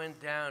as you went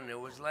down, there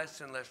was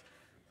less and less.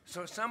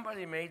 So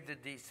somebody made the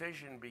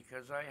decision,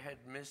 because I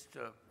had missed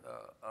a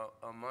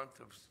month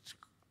of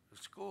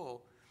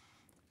school,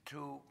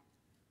 to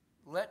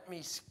let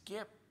me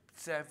skip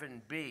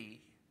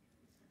 7B,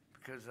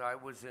 because I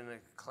was in a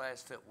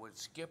class that would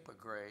skip a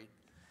grade,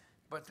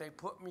 but they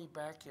put me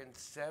back in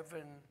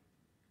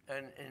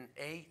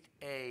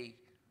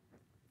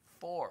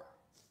 8A4.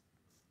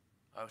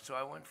 So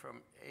I went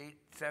from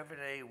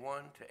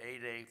 7A1 to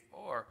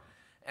 8A4.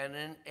 And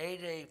in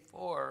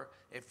 8A4,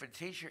 if a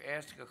teacher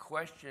asked a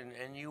question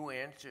and you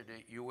answered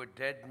it, you were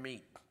dead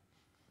meat,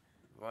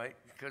 right?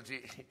 Because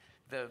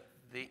the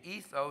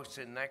ethos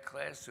in that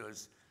class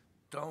was,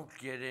 don't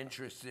get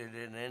interested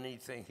in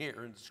anything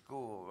here in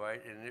school,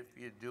 right? And if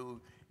you do,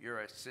 you're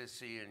a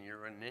sissy and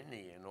you're a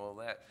ninny and all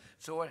that.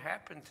 So what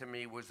happened to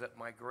me was that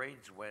my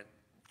grades went.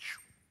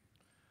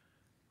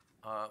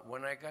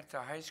 When I got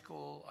to high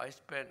school, I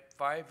spent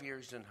 5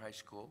 years in high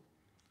school.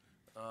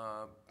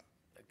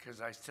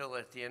 Because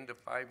at the end of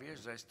 5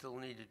 years, I still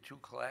needed 2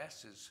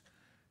 classes.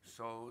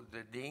 So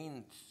the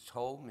dean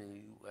told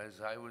me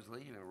as I was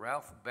leaving,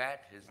 Ralph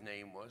Batt, his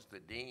name was, the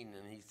dean,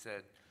 and he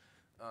said,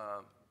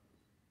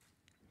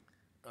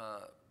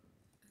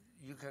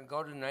 you can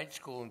go to night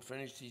school and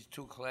finish these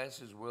 2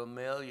 classes. We'll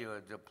mail you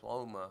a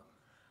diploma,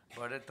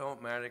 but it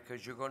don't matter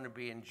because you're going to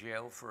be in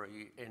jail for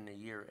in a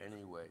year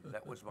anyway.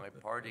 That was my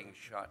parting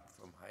shot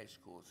from high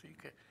school.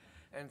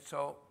 And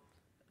so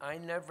I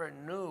never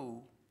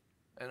knew,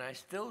 and I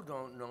still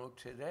don't know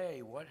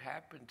today, what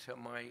happened to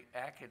my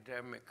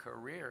academic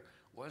career.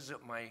 Was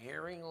it my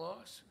hearing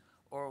loss,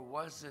 or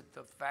was it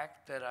the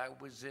fact that I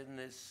was in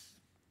this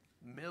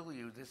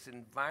milieu, this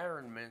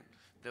environment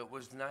that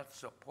was not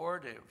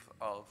supportive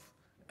of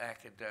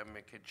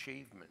academic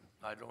achievement?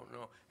 I don't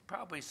know.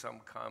 Probably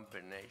some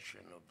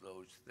combination of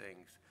those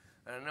things.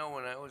 And I know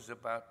when I was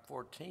about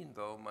 14,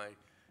 though,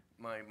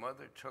 my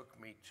mother took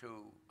me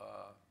to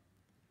a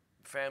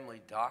family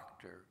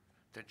doctor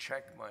to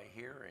check my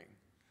hearing.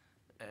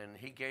 And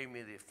he gave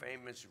me the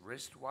famous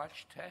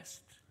wristwatch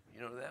test. You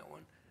know that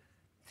one?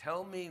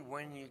 Tell me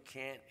when you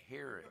can't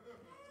hear it.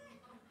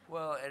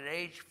 Well, at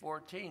age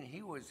 14,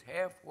 he was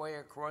halfway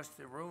across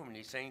the room, and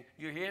he's saying,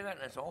 you hear that?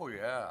 And I said, oh,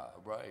 yeah,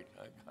 right,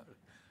 I got it.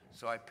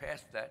 So I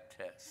passed that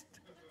test.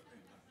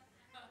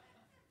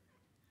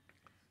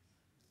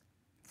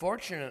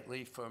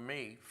 Fortunately for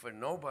me, for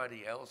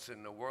nobody else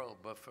in the world,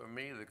 but for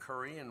me, the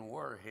Korean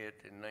War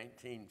hit in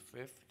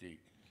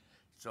 1950.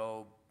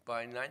 So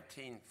by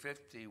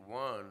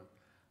 1951,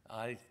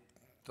 I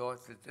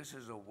thought that this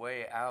is a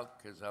way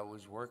out because I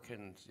was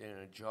working in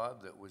a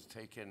job that was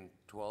taking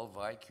 12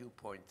 IQ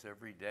points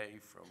every day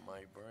from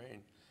my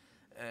brain.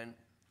 And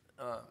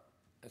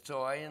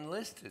so I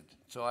enlisted.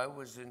 So I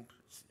was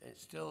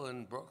still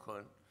in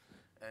Brooklyn.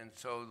 And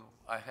so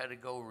I had to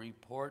go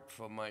report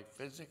for my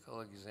physical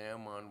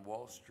exam on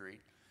Wall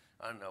Street,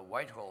 on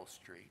Whitehall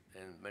Street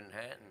in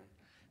Manhattan.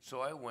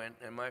 So I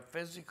went, and my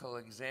physical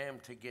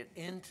exam to get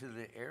into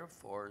the Air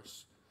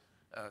Force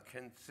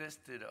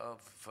consisted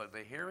of, for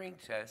the hearing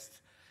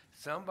test,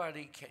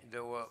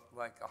 there were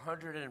like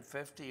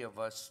 150 of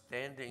us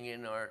standing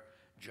in our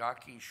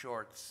jockey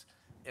shorts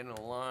in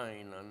a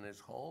line on this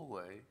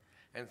hallway,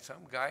 and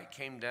some guy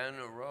came down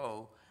the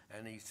row,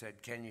 and he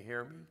said, can you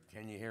hear me?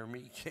 Can you hear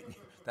me?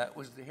 That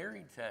was the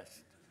hearing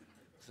test.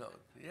 So,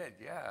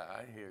 yeah,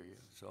 I hear you.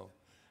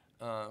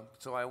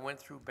 So I went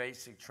through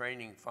basic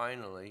training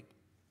finally,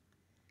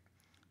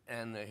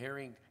 and the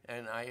hearing,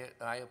 and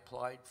I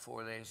applied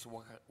for this,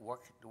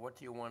 what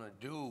do you want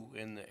to do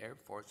in the Air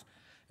Force?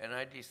 And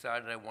I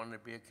decided I wanted to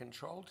be a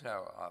control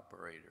tower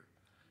operator.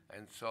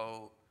 And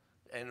so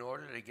in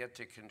order to get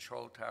to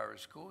control tower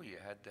school, you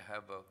had to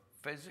have a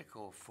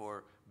physical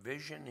for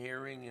vision,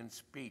 hearing, and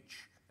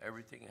speech.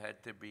 Everything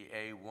had to be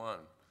A1.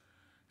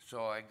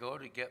 So I go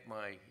to get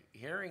my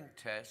hearing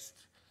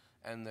test,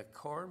 and the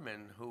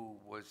corpsman who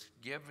was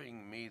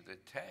giving me the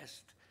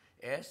test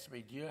asked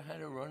me, do you know how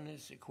to run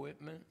this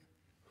equipment?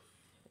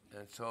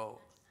 And so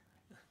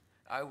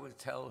I would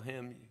tell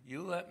him,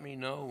 you let me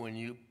know when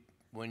you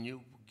when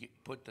you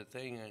put the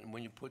thing in,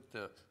 when you put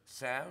the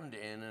sound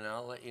in, and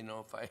I'll let you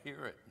know if I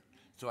hear it.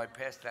 So I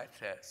passed that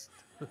test.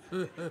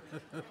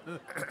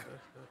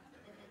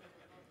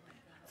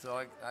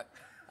 So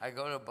I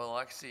go to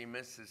Biloxi,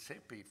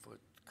 Mississippi for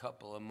a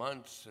couple of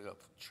months of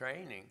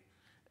training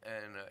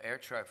and air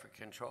traffic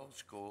control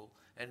school.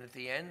 And at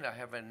the end, I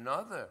have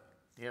another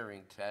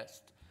hearing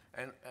test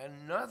and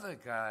another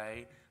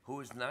guy who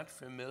is not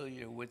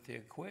familiar with the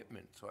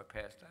equipment. So I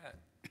passed that.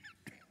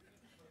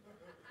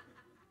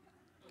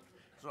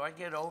 So I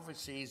get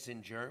overseas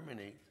in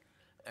Germany,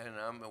 and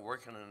I'm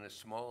working on a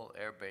small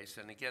air base.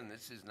 And again,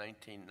 this is now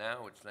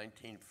it's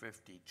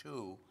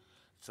 1952.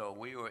 So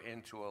we were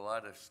into a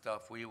lot of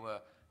stuff.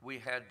 We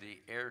had the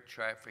air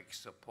traffic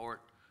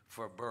support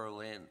for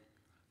Berlin.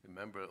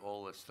 Remember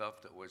all the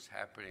stuff that was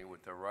happening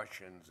with the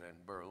Russians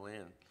and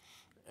Berlin.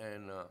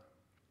 And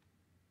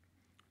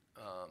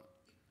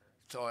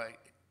so I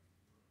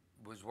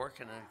was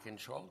working in a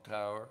control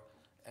tower,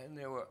 and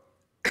there were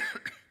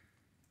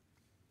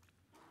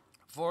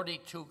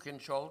 42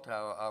 control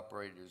tower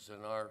operators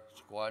in our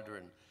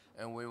squadron,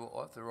 and we were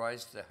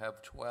authorized to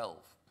have 12.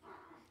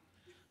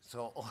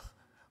 So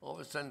all of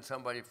a sudden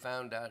somebody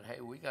found out, hey,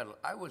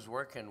 I was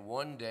working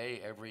 1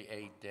 day every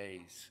 8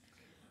 days.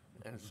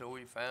 And so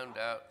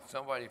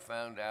somebody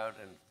found out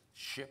and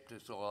shipped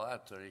us all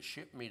out. So they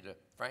shipped me to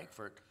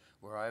Frankfurt,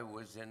 where I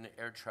was in the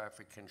air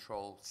traffic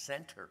control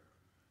center,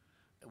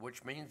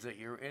 which means that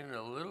you're in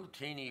a little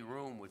teeny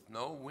room with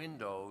no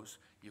windows,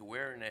 you're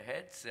wearing a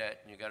headset,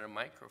 and you got a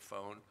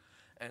microphone,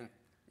 and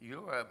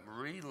you are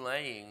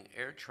relaying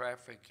air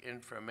traffic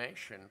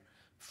information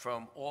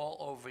from all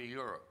over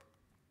Europe.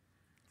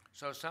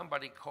 So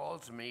somebody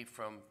calls me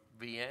from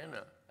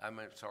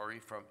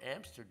from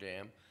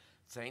Amsterdam,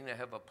 saying they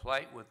have a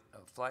flight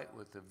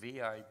with a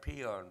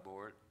VIP on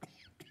board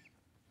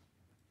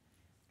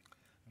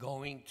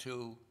going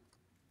to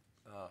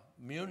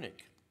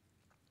Munich.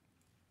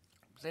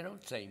 They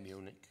don't say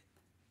Munich.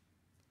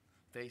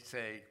 They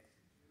say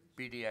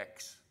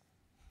BDX,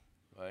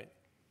 right?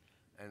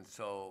 And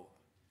so,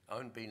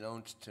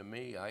 unbeknownst to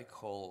me, I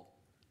call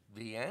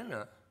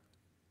Vienna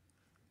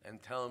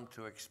and tell them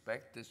to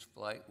expect this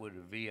flight with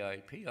a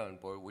VIP on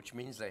board, which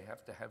means they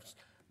have to have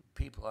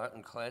people out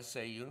in Class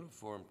A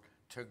uniform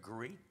to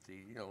greet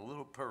the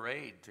little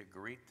parade to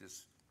greet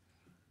this.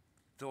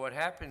 So what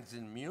happens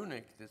in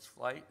Munich, this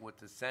flight with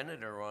the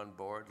senator on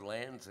board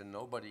lands and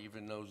nobody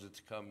even knows it's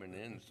coming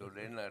in, so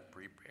they're not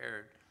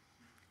prepared.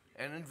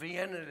 And in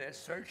Vienna, they're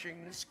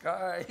searching the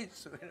sky,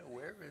 so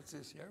where is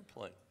this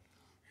airplane?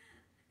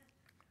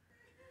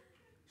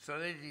 So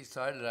they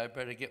decided I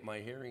better get my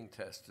hearing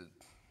tested.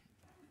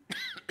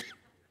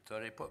 So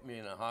they put me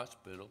in a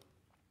hospital,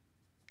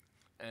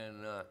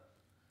 and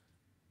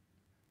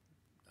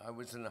I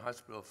was in the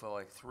hospital for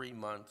like 3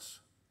 months.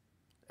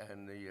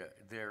 And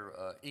their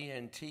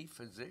ENT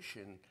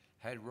physician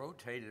had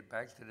rotated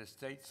back to the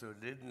States, so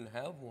they didn't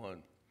have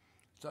one.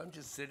 So I'm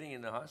just sitting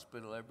in the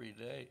hospital every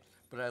day.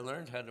 But I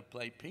learned how to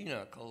play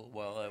pinochle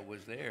while I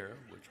was there,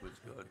 which was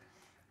good.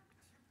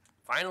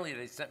 Finally,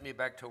 they sent me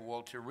back to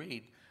Walter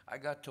Reed. I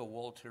got to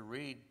Walter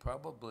Reed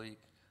probably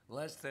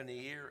less than a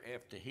year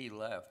after he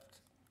left,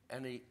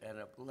 and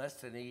less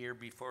than a year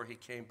before he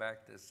came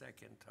back the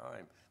second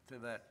time to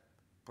that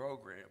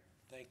program.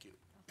 Thank you.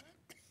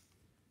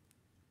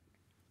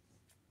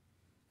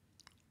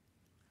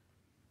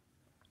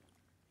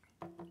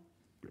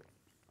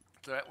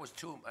 So that was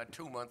a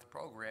 2-month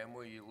program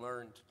where you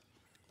learned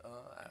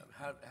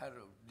how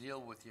to deal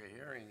with your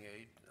hearing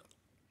aid.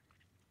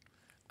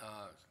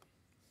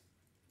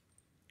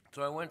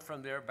 So I went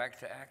from there back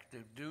to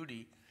active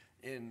duty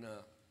in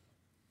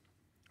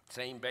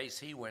same base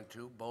he went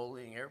to,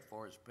 Bowling Air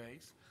Force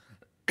Base.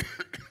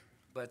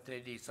 But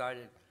they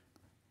decided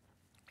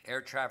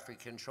air traffic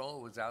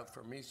control was out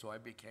for me, so I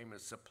became a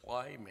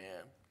supply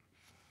man,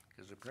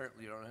 because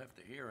apparently you don't have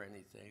to hear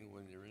anything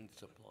when you're in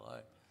supply.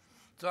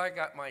 So I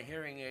got my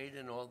hearing aid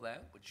and all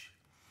that, which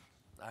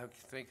I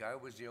think I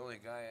was the only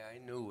guy I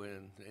knew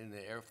in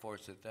the Air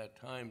Force at that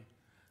time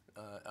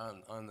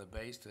on the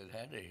base that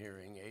had a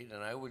hearing aid.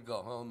 And I would go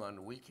home on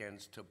the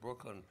weekends to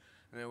Brooklyn,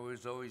 and there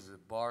was always a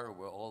bar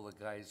where all the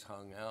guys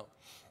hung out.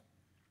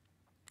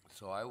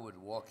 So I would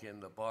walk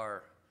in the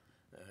bar,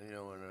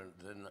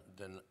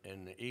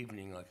 in the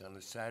evening, like on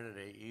a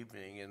Saturday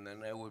evening, and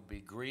then I would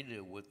be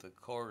greeted with the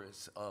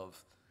chorus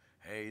of,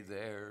 "Hey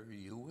there,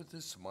 you with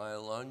a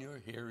smile on your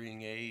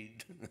hearing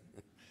aid."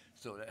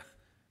 So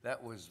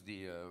that was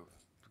the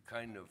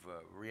kind of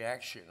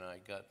reaction I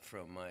got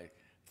from my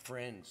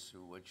friends,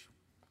 which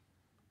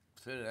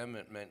to them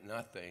it meant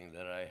nothing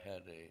that I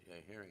had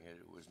a hearing aid.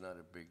 It was not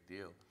a big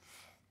deal.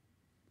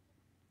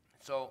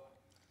 So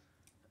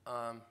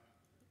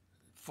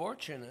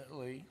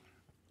fortunately,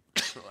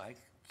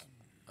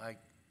 I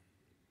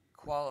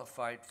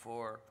qualified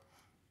for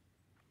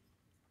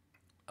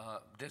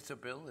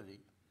disability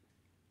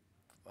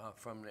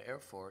from the Air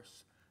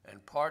Force,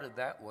 and part of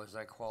that was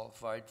I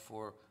qualified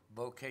for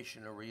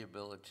vocational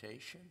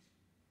rehabilitation.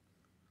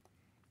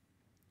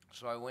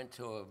 So I went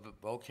to a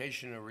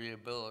vocational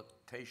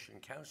rehabilitation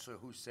counselor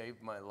who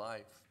saved my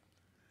life,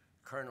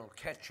 Colonel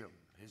Ketchum,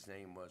 his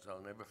name was.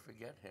 I'll never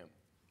forget him.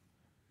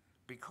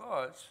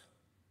 Because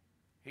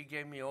he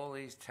gave me all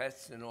these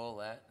tests and all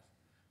that,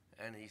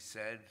 and he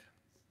said,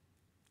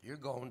 "You're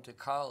going to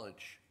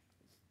college."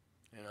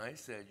 And I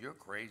said, "You're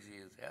crazy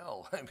as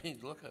hell." I mean,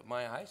 look at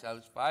my high school. I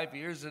was 5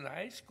 years in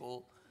high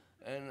school,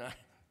 and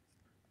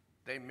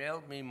they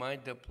mailed me my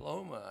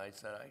diploma. I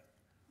said, "I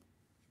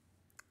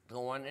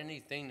don't want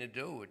anything to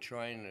do with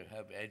trying to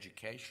have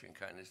education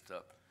kind of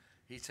stuff."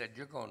 He said,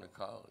 "You're going to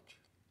college."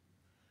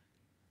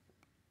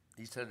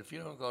 He said, "If you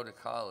don't go to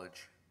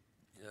college,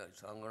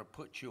 so I'm going to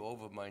put you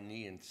over my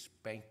knee and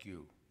spank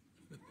you."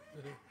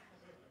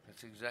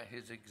 That's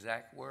his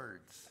exact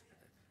words.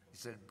 He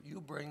said,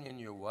 "You bring in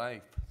your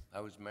wife." I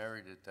was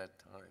married at that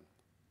time.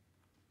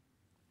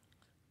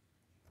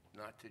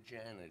 Not to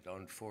Janet,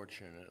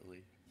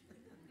 unfortunately.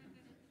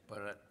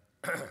 But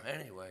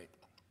anyway.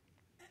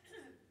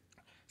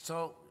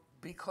 So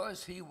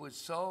because he was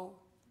so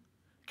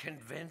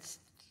convinced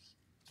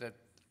that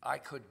I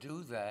could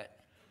do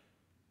that,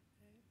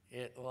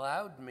 it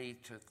allowed me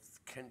to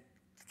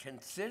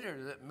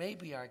consider that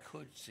maybe I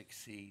could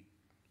succeed.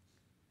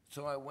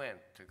 So I went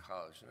to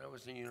college, and I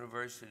was in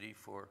university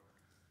for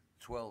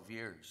 12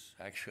 years,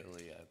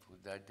 actually.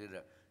 I did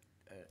an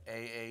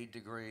AA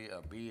degree,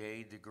 a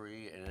BA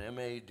degree, an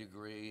MA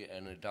degree,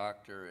 and a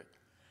doctorate,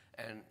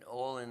 and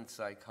all in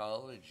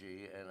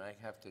psychology. And I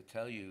have to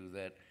tell you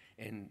that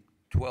in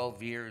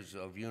 12 years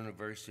of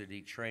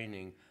university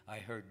training, I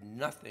heard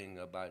nothing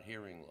about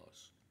hearing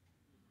loss.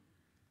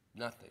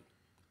 Nothing.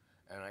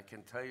 And I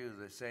can tell you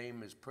the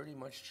same is pretty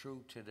much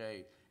true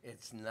today.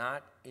 It's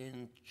not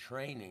in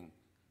training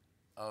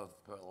of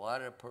a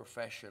lot of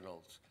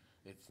professionals.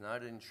 It's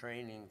not in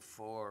training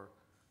for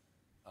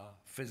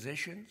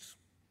physicians.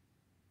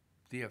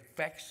 The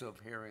effects of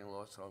hearing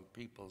loss on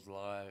people's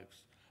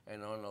lives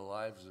and on the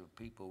lives of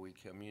people we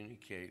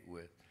communicate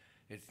with.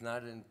 It's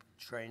not in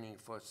training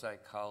for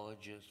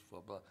psychologists,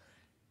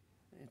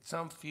 in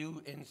some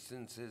few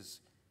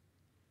instances,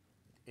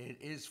 it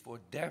is for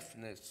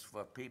deafness,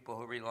 for people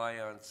who rely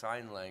on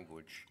sign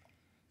language.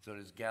 So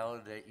this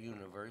Gallaudet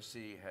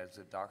University has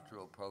a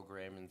doctoral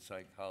program in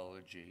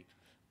psychology,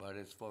 but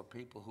it's for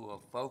people who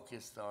are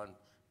focused on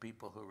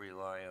people who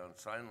rely on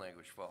sign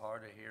language. For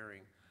hard of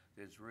hearing,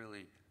 there's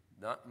really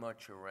not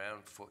much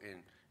around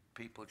in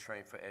people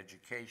trained for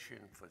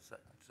education, for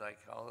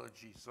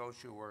psychology,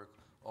 social work.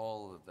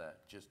 All of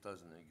that just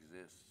doesn't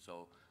exist.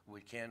 So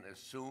we can't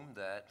assume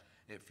that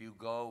if you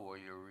go or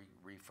you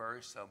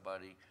refer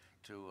somebody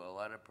to a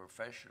lot of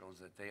professionals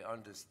that they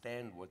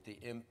understand what the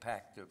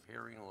impact of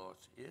hearing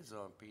loss is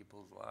on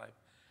people's life.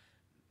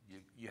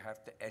 You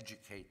have to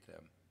educate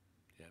them.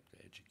 You have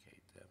to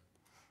educate them.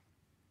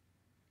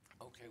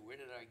 Okay, where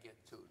did I get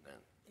to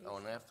then? Oh,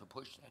 and I have to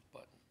push that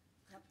button.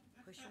 Yep,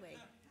 push away.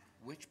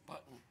 Which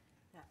button?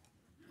 Yeah.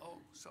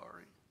 Oh,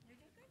 sorry. You're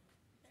doing good.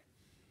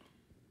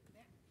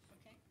 There.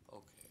 Okay.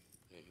 Okay,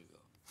 there you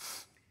go.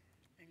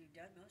 And you've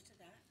done most of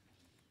that?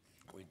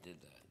 We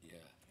did that, yeah.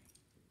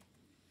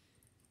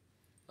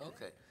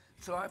 Okay,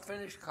 so I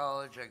finished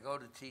college. I go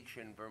to teach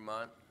in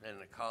Vermont, and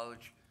the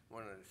college,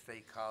 one of the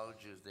state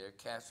colleges there,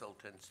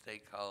 Castleton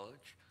State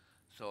College.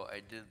 So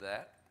I did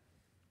that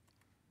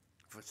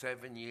for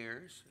 7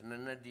 years, and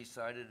then I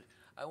decided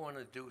I want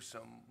to do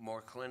some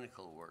more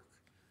clinical work.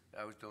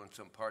 I was doing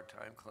some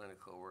part-time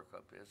clinical work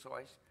up there, so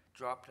I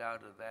dropped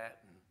out of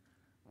that and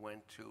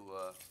went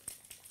to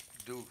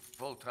do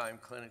full-time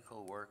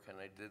clinical work, and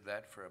I did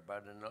that for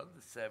about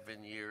another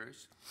 7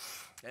 years.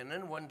 And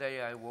then one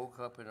day I woke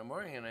up in the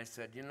morning and I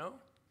said, you know,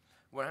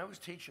 when I was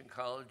teaching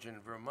college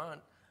in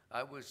Vermont,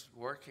 I was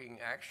working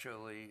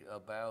actually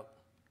about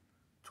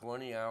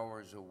 20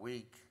 hours a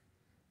week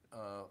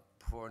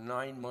for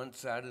 9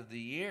 months out of the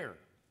year.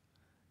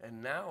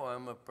 And now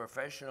I'm a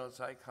professional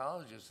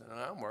psychologist, and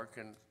I'm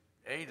working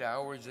 8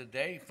 hours a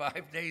day,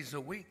 5 days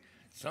a week.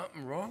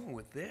 Something wrong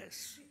with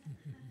this.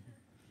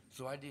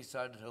 So I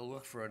decided to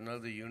look for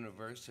another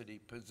university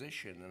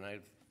position, and I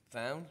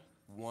found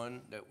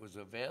one that was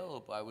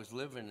available. I was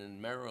living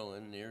in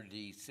Maryland near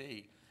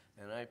D.C.,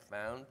 and I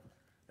found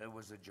there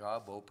was a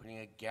job opening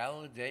at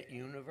Gallaudet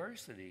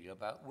University,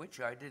 about which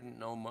I didn't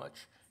know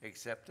much,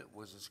 except it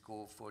was a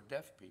school for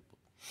deaf people.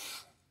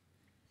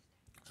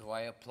 So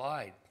I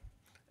applied,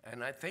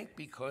 and I think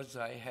because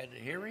I had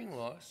hearing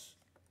loss,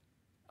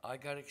 I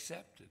got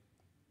accepted.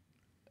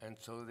 And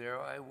so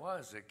there I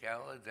was at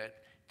Gallaudet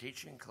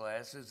teaching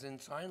classes in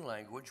sign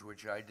language,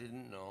 which I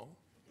didn't know,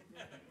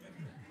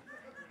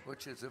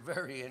 which is a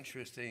very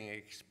interesting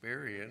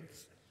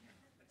experience.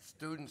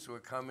 Students were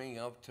coming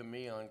up to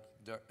me on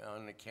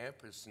the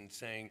campus and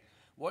saying,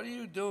 "What are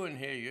you doing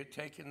here? You're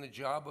taking the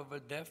job of a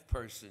deaf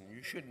person.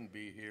 You shouldn't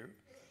be here."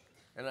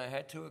 And I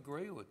had to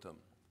agree with them.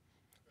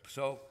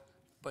 So,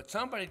 but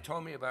somebody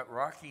told me about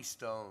Rocky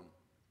Stone.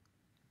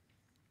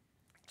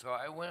 So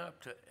I went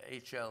up to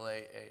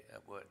HLAA,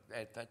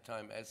 at that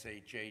time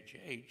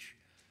SHHH,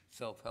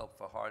 Self-Help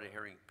for Hard of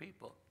Hearing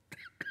People,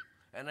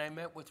 and I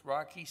met with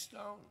Rocky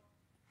Stone.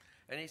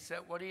 And he said,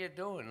 what are you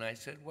doing? And I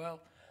said,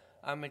 well,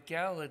 I'm at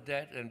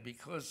Gallaudet, and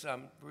because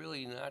I'm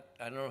really not,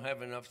 I don't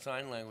have enough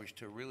sign language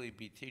to really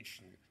be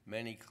teaching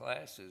many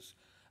classes,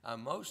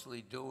 I'm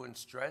mostly doing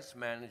stress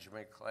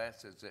management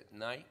classes at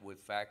night with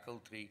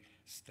faculty,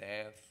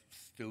 staff,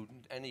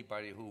 student,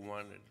 anybody who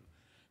wanted.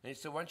 And he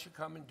said, why don't you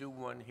come and do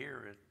one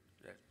here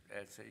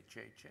at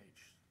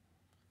SHHH?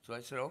 So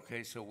I said,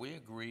 okay, so we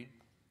agreed.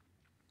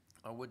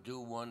 I would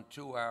do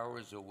 2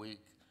 hours a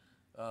week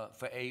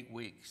for 8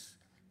 weeks.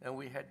 And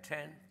we had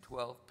 10,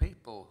 12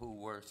 people who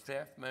were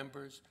staff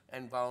members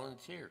and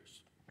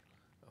volunteers.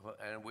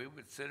 And we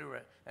would sit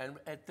around. And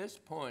at this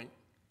point,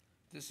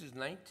 this is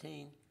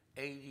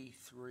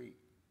 1983.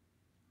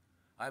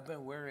 I've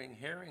been wearing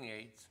hearing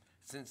aids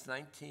since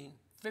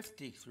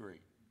 1953.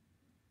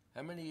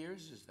 How many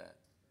years is that?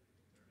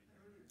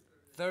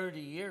 30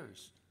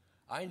 years.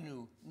 I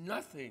knew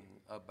nothing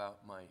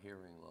about my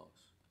hearing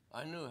loss.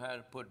 I knew how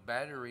to put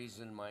batteries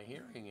in my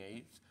hearing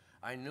aids.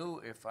 I knew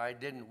if I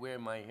didn't wear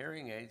my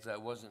hearing aids, I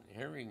wasn't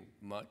hearing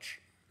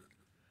much.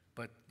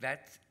 But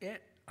that's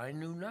it. I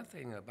knew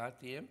nothing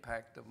about the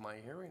impact of my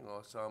hearing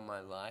loss on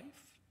my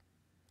life.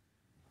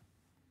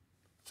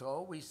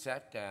 So we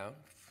sat down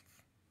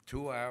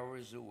 2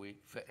 hours a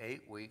week for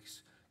 8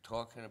 weeks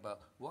talking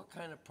about what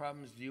kind of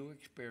problems do you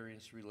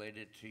experience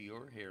related to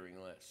your hearing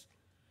loss.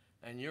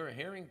 And you're a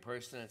hearing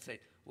person and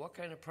say, what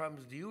kind of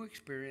problems do you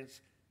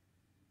experience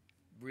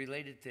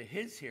related to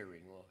his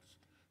hearing loss?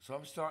 So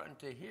I'm starting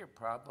to hear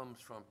problems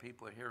from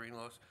people with hearing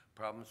loss,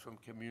 problems from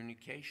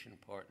communication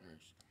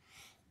partners.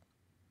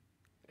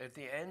 At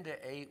the end of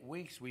 8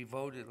 weeks, we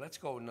voted, let's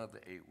go another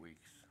 8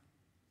 weeks.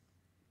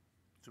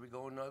 So we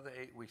go another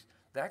 8 weeks.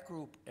 That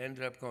group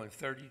ended up going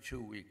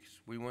 32 weeks.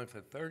 We went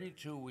for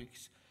 32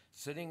 weeks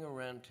sitting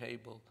around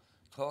table,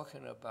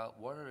 talking about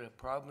what are the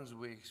problems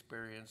we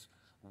experience,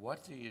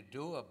 what do you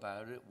do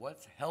about it,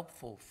 what's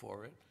helpful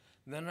for it.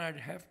 And then I'd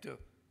have to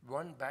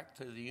run back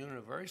to the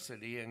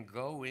university and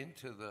go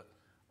into the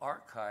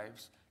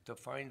archives to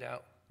find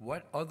out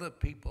what other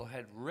people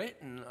had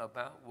written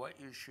about what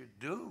you should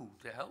do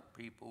to help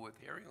people with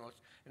hearing loss,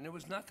 and there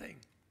was nothing.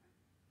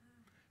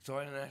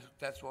 So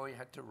that's why we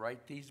had to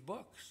write these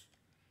books.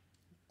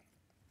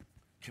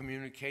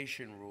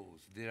 Communication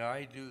rules, did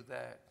I do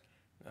that?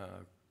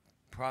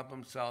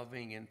 Problem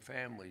solving in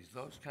families,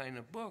 those kind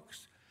of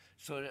books,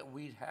 so that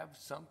we'd have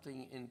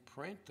something in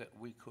print that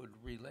we could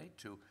relate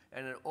to.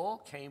 And it all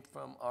came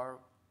from our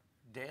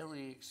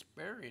daily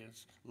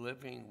experience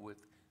living with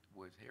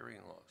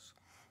hearing loss.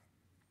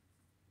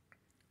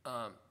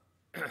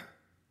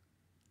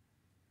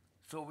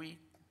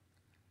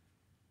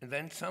 And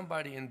then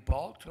somebody in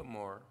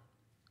Baltimore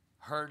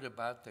heard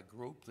about the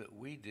group that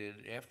we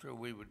did after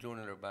we were doing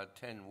it about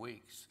 10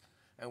 weeks.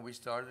 And we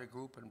started a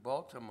group in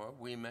Baltimore.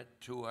 We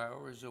met 2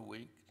 hours a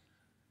week,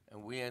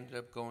 and we ended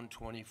up going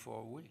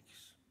 24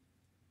 weeks.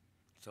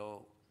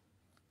 So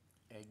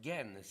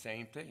again, the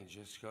same thing,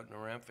 just going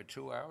around for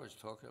 2 hours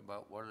talking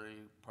about what are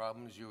the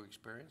problems you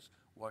experience,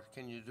 what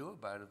can you do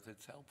about it if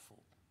it's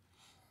helpful.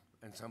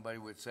 And somebody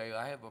would say,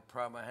 I have a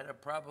problem. I had a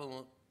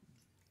problem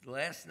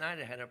last night.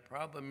 I had a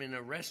problem in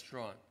a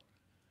restaurant.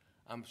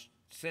 I'm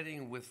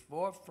sitting with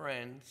 4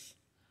 friends,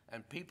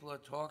 and people are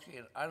talking,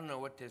 and I don't know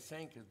what they're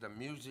saying because the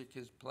music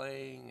is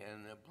playing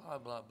and blah,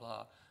 blah,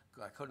 blah.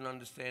 I couldn't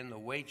understand the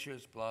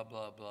waitress, blah,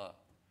 blah, blah.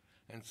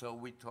 And so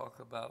we talk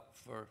about,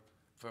 for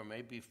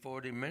maybe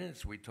 40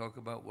 minutes, we talk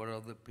about what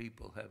other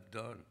people have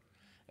done.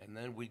 And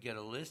then we get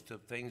a list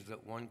of things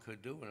that one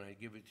could do, and I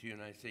give it to you,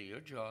 and I say, your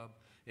job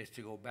is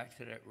to go back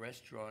to that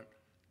restaurant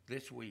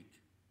this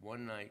week,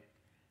 one night,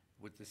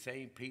 with the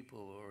same people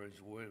or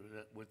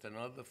with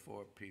another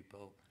 4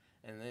 people,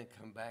 and then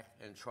come back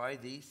and try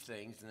these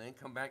things, and then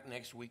come back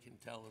next week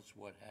and tell us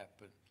what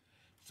happened.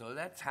 So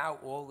that's how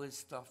all this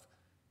stuff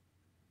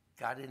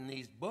got in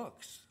these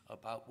books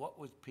about what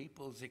was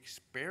people's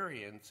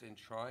experience in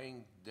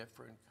trying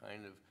different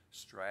kind of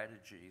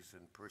strategies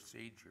and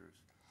procedures.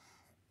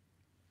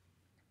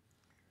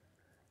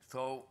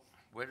 So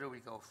where do we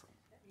go from?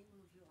 Let me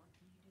move you on.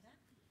 Can you do that?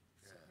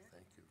 Yeah,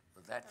 thank you.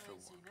 Well, that's the So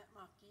one. you met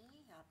Maki,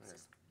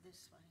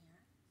 this one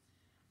here.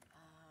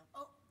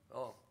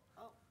 Oh.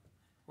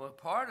 Well,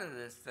 part of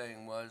this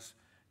thing was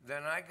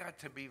then I got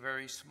to be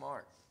very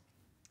smart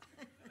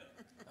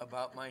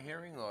about my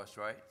hearing loss,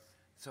 right?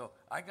 So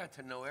I got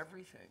to know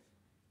everything.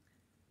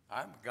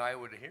 I'm a guy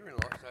with a hearing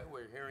loss. I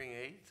wear hearing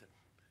aids,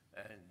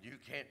 and you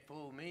can't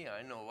fool me.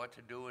 I know what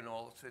to do in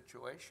all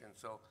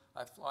situations. So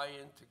I fly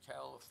into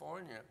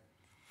California.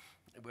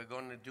 We're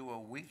going to do a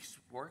week's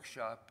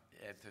workshop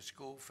at the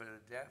School for the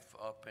Deaf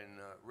up in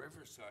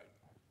Riverside,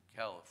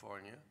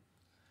 California.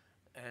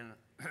 And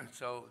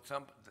so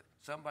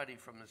somebody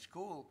from the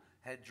school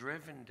had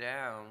driven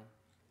down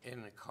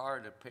in the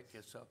car to pick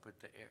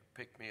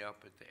me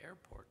up at the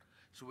airport.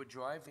 So we're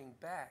driving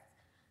back.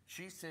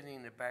 She's sitting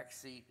in the back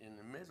seat in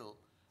the middle.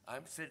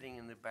 I'm sitting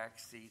in the back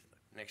seat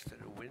next to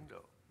the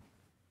window.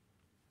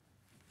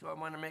 So I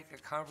want to make a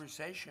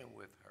conversation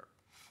with her.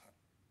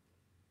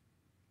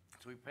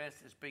 So we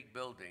passed this big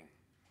building,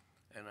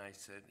 and I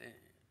said,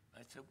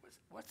 I said,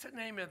 what's the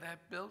name of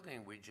that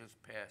building we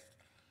just passed?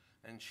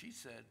 And she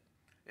said,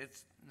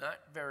 it's not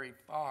very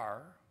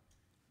far.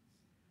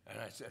 And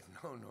I said,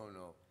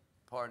 no,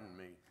 pardon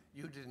me.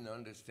 You didn't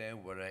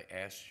understand what I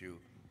asked you.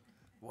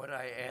 What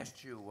I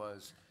asked you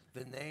was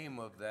the name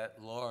of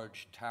that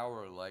large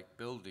tower-like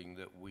building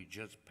that we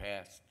just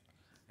passed.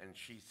 And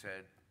she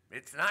said,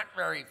 it's not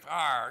very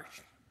far.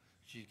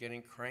 She's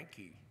getting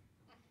cranky.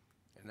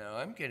 And now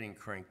I'm getting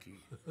cranky.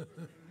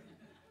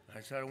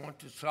 I said, I want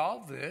to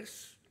solve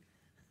this.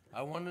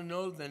 I want to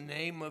know the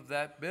name of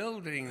that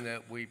building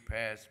that we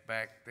passed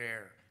back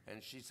there.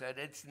 And she said,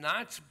 it's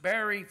Knott's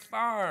Berry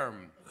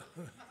Farm.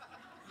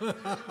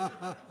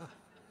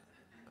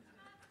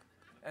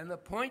 And the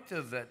point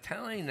of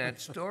telling that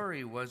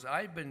story was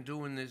I've been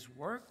doing this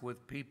work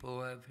with people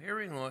who have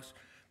hearing loss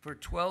for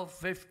 12,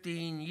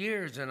 15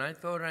 years, and I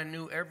thought I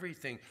knew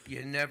everything.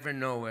 You never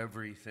know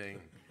everything.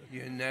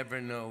 You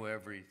never know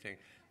everything.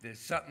 There's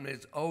something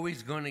that's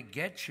always going to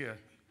get you,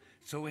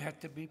 so we have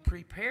to be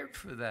prepared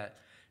for that.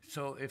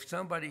 So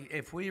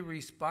if we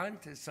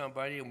respond to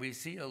somebody and we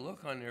see a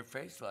look on their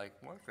face like,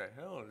 what the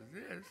hell is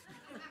this?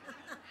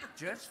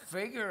 Just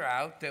figure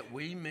out that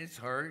we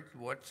misheard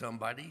what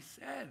somebody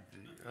said,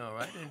 all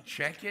right? And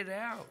check it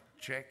out.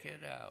 Check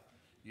it out.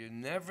 You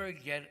never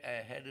get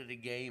ahead of the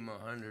game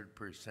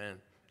 100%.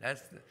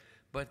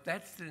 But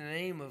that's the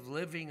name of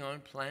living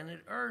on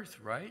planet Earth,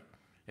 right?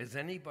 Has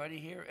anybody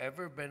here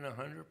ever been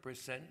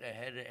 100%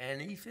 ahead of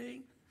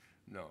anything?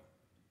 No.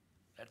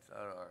 That's not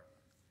our.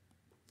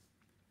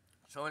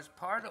 So as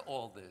part of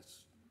all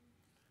this,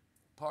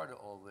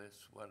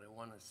 what I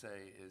want to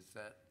say is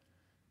that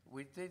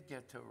we did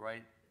get to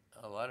write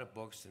a lot of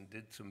books and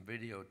did some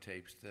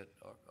videotapes that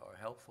are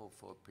helpful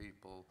for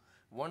people.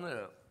 One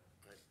of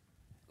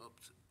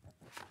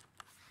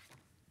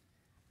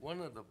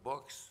the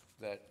books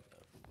that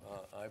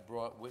I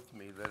brought with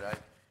me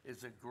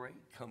is a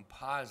great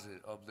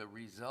composite of the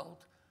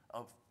result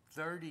of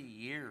 30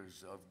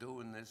 years of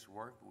doing this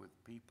work with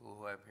people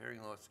who have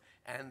hearing loss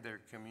and their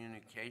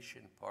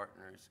communication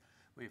partners.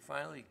 We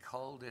finally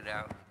culled it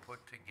out and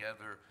put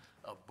together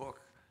a book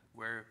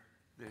where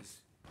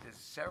there's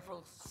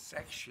several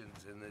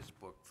sections in this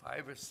book,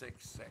 5 or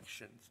 6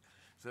 sections.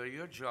 So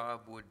your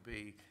job would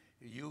be,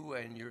 you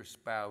and your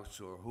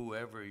spouse or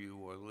whoever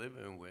you are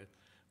living with,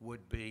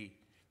 would be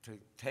to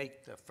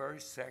take the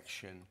first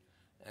section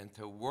and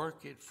to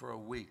work it for a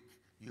week.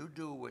 You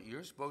do what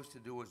you're supposed to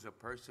do as a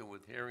person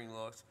with hearing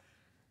loss.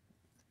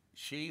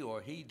 She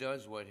or he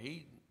does what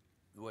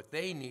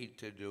they need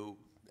to do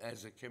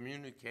as a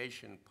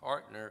communication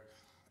partner.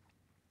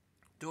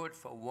 Do it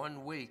for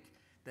 1 week.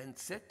 Then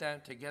sit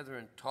down together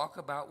and talk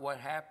about what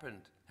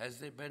happened. Has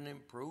there been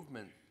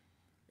improvement?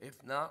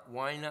 If not,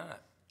 why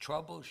not?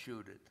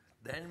 Troubleshoot it.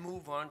 Then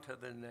move on to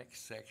the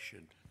next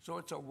section. So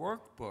it's a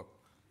workbook.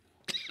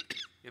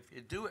 If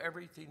you do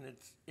everything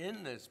that's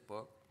in this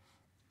book,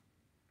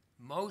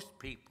 most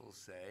people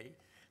say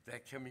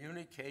that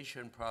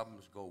communication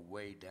problems go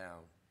way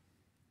down,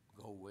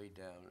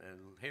 and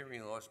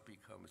hearing loss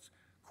becomes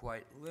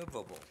quite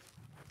livable.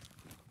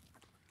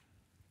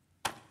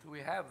 Do we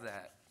have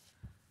that?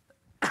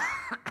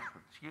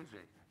 Excuse me.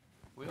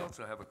 We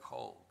also have a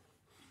cold.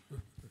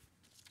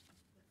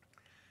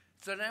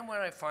 So then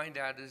what I find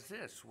out is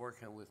this,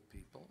 working with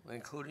people,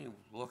 including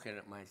looking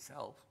at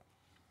myself,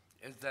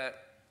 is that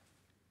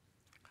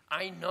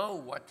I know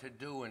what to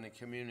do in a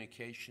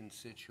communication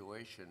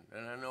situation,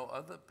 and I know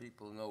other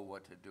people know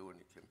what to do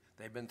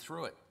they've been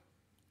through it.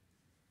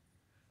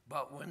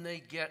 But when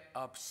they get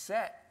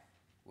upset,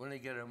 when they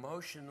get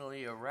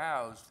emotionally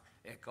aroused,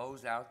 it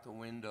goes out the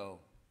window.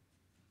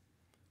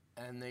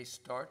 And they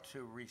start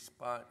to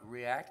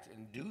react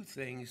and do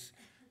things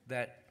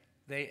that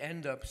they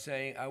end up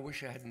saying, I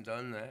wish I hadn't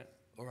done that,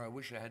 or I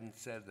wish I hadn't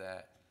said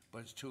that, but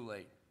it's too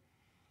late.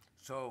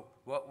 So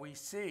what we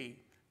see,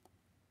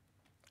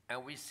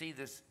 and we see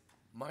this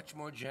much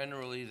more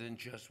generally than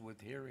just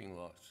with hearing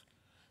loss,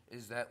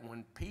 is that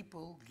when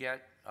people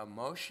get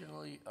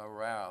emotionally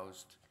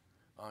aroused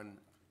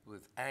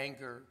with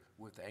anger,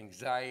 with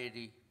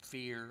anxiety,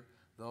 fear,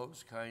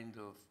 those kind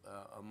of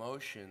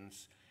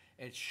emotions,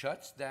 it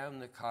shuts down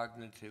the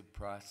cognitive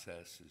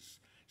processes.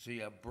 So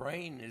your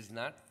brain is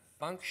not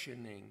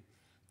functioning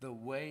the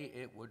way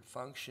it would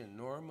function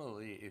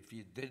normally if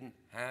you didn't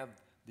have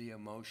the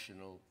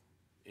emotional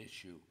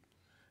issue.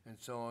 And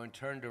so I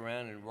turned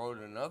around and wrote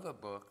another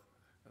book,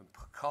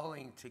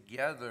 culling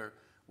together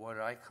what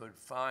I could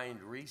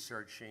find,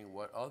 researching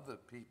what other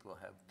people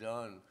have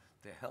done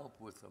to help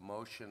with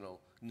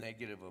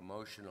negative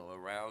emotional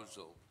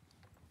arousal.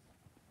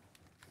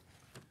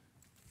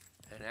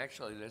 And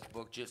actually, this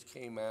book just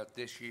came out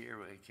this year,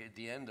 at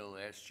the end of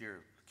last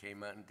year,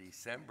 came out in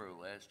December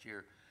last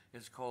year.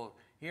 It's called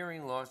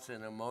Hearing Loss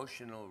and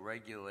Emotional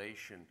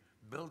Regulation,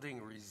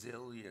 Building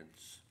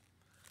Resilience,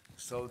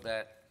 so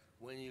that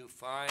when you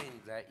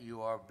find that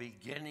you are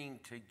beginning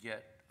to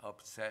get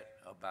upset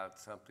about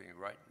something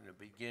right in the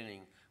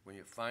beginning, when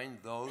you find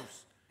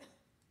those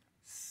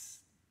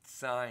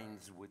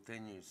signs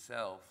within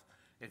yourself,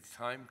 it's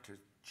time to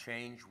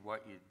change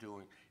what you're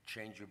doing,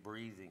 change your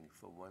breathing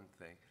for one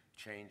thing,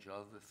 change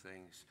other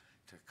things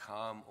to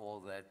calm all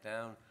that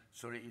down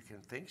so that you can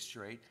think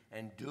straight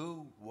and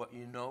do what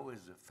you know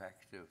is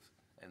effective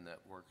and that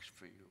works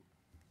for you.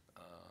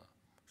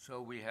 So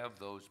we have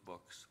those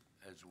books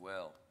as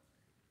well.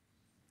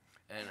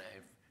 And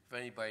if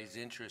anybody's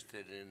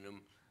interested in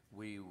them,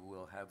 we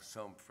will have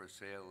some for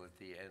sale at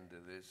the end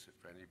of this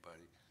if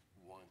anybody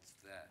wants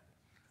that.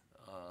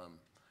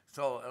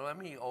 So let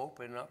me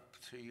open up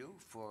to you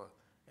for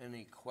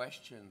any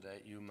question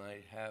that you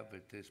might have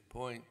at this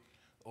point,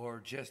 or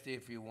just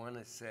if you want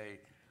to say,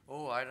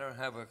 oh, I don't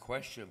have a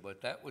question,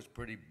 but that was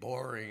pretty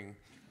boring.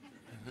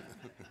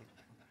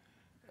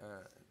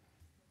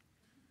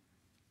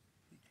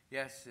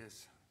 Yes,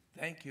 yes.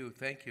 Thank you,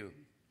 thank you.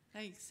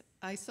 Thanks.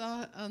 I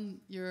saw on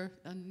your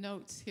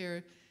notes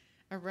here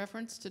a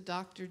reference to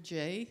Dr.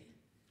 J,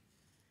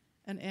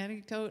 an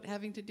anecdote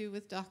having to do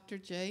with Dr.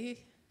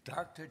 J.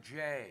 Dr. J.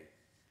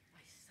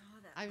 I saw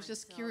that. I was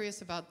just myself,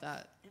 curious about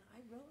that. And I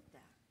wrote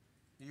that.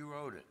 You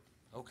wrote it.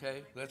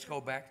 Okay, let's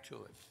go back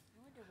to it.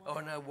 I Oh,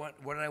 wonder why.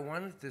 and what I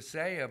wanted to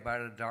say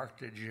about a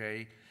Dr.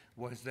 J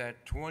was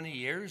that 20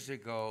 years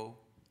ago,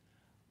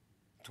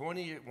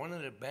 one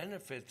of the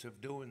benefits of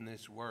doing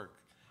this work,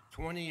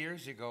 20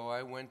 years ago,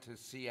 I went to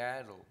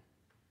Seattle,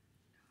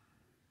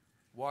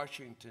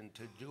 Washington,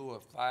 to do a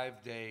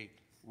 5-day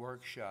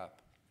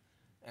workshop.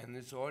 And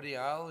this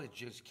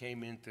audiologist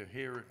came in to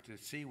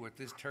see what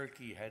this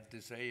turkey had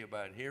to say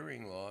about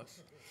hearing loss.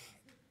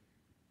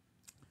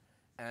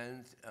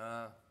 And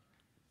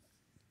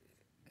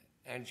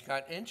she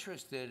got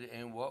interested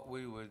in what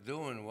we were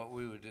doing, what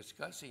we were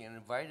discussing, and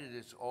invited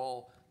us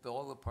all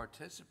the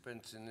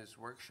participants in this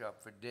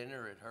workshop for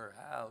dinner at her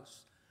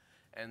house,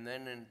 and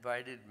then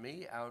invited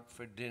me out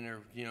for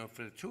dinner,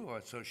 for the two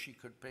of us, so she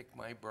could pick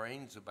my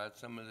brains about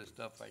some of the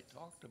stuff I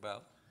talked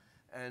about.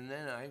 And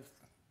then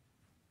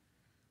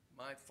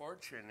my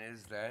fortune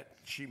is that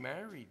she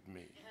married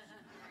me.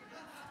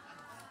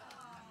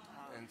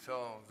 And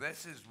so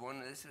this is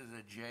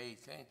a J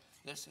thing.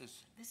 This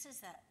is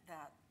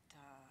that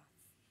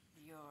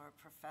your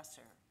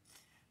professor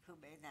who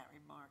made that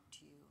remark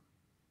to you.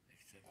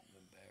 Except I'm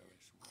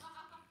embarrassed.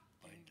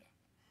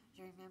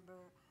 Do you remember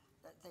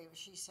that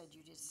she said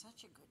you did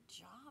such a good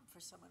job for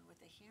someone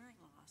with a hearing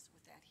loss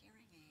with that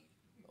hearing aid?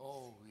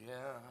 Oh,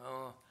 yeah.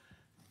 Oh,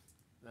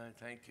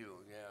 thank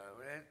you.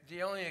 Yeah.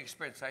 The only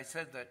experience, I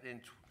said that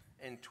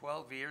in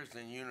 12 years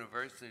in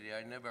university,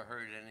 I never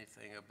heard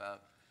anything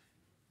about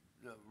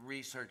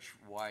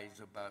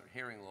research-wise about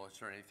hearing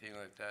loss or anything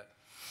like that.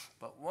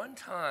 But one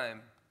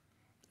time,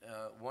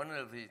 one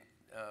of the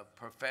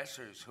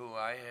professors who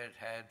I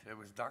had, it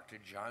was Dr.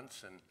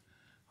 Johnson,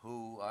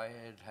 who I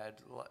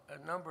had a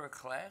number of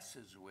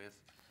classes with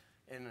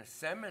in a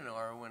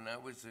seminar when I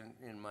was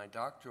in my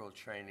doctoral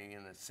training.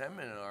 In a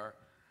seminar,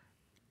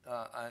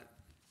 I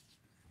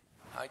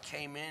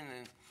came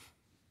in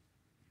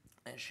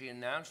and she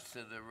announced to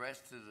the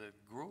rest of the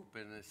group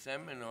in the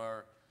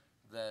seminar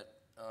that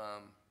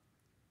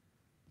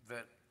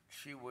that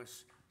she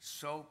was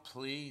so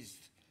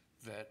pleased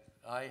that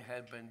I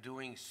had been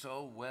doing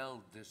so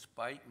well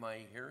despite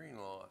my hearing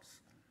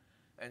loss.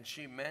 And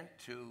she meant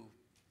to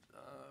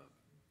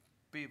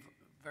be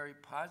very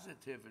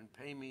positive and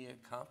pay me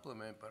a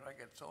compliment, but I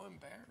got so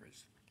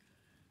embarrassed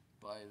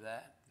by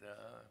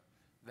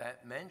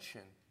that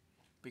mention,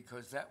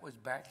 because that was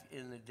back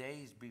in the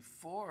days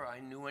before I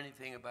knew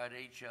anything about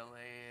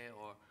HLAA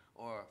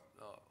or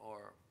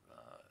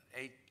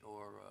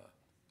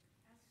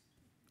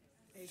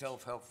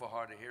self-help for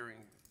hard of hearing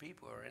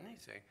people or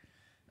anything.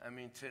 I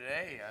mean,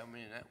 today,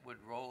 that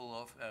would roll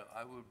off.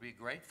 I would be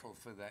grateful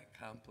for that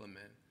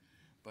compliment.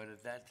 But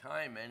at that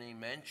time, any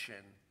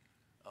mention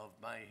of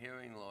my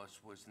hearing loss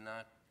was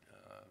not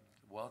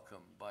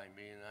welcomed by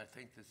me. And I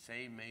think the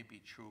same may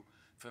be true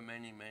for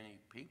many, many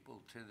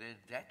people, to their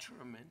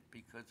detriment,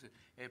 because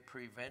it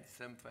prevents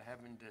them from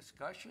having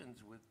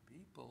discussions with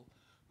people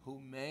who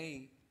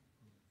may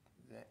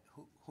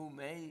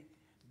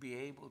be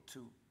able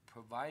to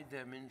provide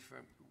them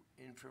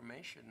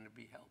information to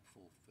be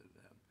helpful for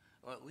them,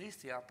 or at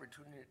least the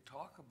opportunity to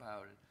talk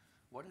about it.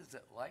 What is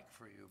it like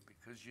for you?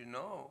 Because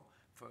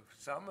for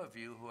some of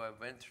you who have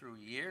been through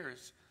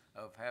years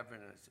of having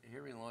a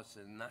hearing loss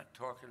and not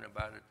talking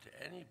about it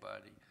to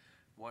anybody,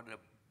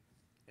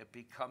 it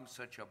becomes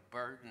such a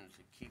burden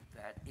to keep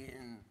that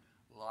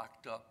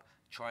locked up,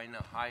 trying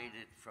to hide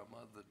it from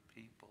other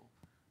people.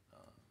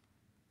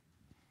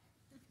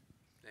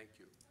 Thank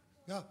you.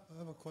 Yeah, I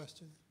have a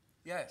question.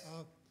 Yes.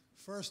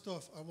 First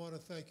off, I want to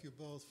thank you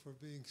both for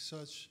being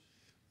such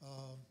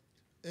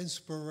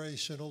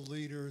inspirational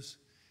leaders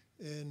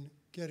in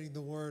getting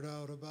the word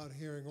out about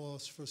hearing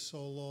loss for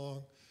so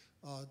long.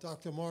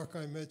 Dr. Mark,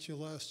 I met you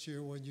last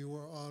year when you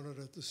were honored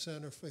at the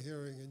Center for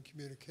Hearing and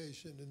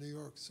Communication in New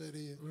York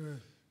City. Right.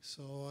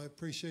 So I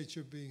appreciate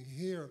you being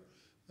here.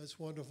 That's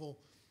wonderful.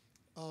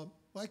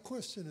 My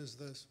question is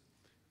this.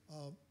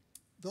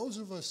 Those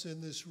of us in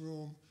this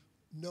room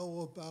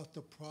know about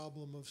the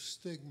problem of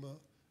stigma,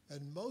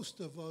 and most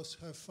of us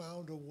have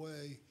found a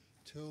way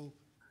to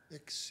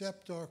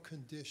accept our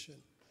condition.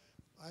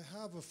 I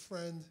have a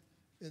friend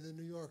in the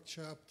New York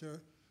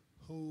chapter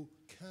who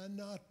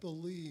cannot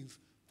believe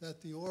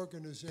that the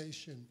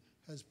organization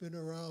has been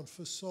around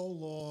for so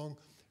long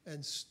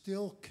and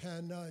still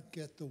cannot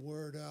get the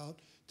word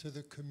out to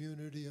the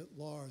community at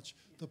large.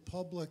 The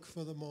public,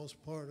 for the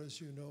most part,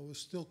 as you know, is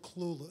still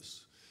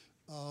clueless.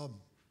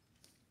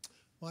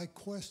 My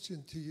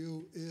question to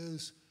you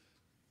is,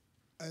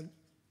 and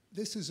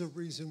this is a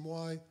reason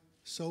why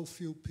so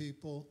few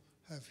people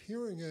have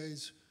hearing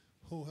aids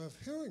who have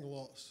hearing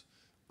loss.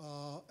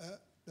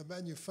 The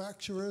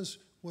manufacturers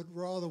would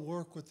rather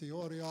work with the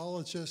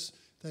audiologists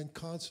than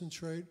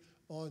concentrate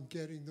on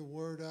getting the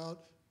word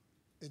out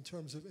in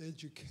terms of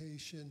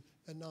education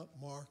and not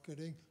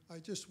marketing. I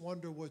just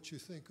wonder what you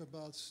think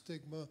about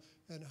stigma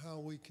and how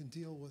we can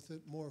deal with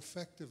it more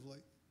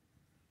effectively.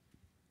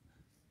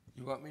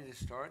 You want me to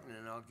start and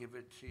then I'll give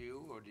it to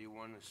you, or do you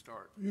want to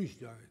start? You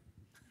start.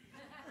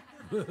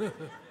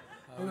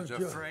 I was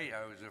afraid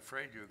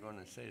you were going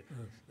to say it.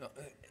 No,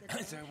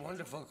 it's a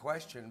wonderful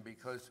question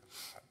because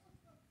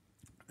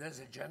there's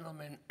a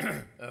gentleman,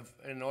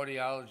 an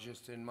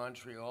audiologist in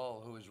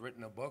Montreal, who has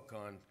written a book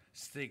on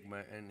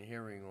stigma and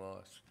hearing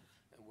loss.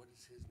 And what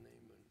is his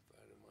name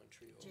out of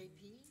Montreal?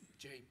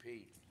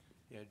 JP.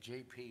 Yeah,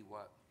 JP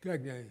what?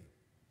 Gagné.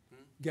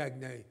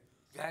 Gagné.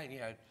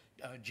 Yeah,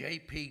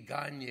 JP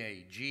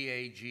Gagne,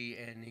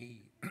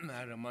 Gagne,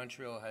 out of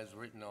Montreal, has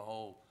written a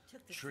whole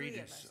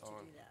treatise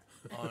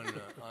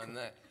on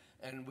that.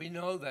 And we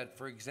know that,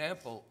 for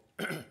example,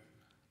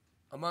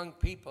 among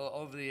people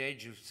over the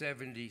age of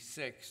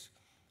 76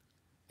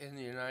 in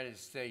the United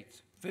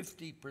States,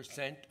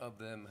 50% of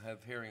them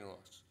have hearing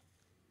loss.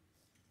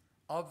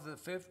 Of the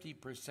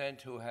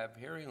 50% who have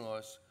hearing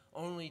loss,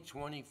 only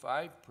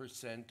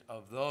 25%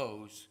 of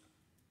those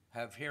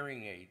have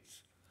hearing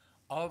aids.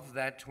 Of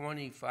that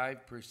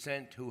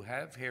 25% who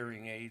have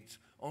hearing aids,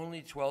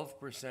 only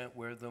 12%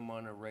 wear them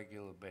on a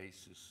regular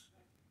basis.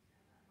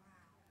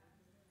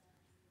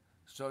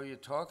 So you're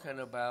talking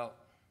about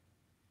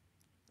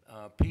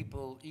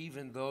people,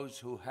 even those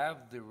who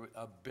have the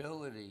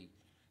ability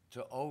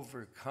to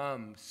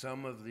overcome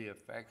some of the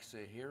effects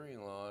of hearing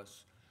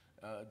loss,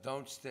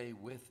 don't stay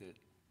with it.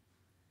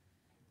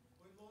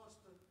 We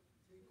lost the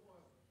teak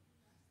oil.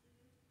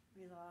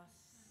 We lost.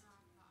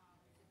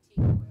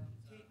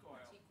 Teak oil.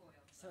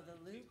 So the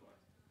loop.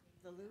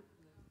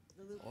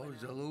 Oh,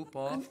 is the loop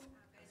off?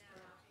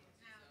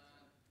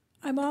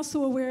 I'm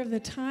also aware of the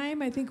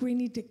time. I think we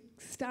need to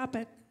stop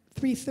at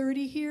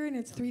 3:30 here, and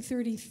it's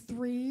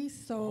 3:33,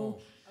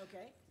 so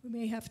Okay. we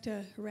may have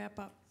to wrap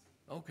up.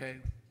 Okay.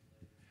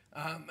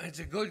 It's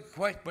a good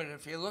question, but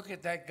if you look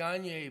at that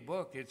Gagne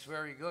book, it's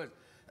very good.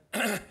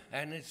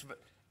 and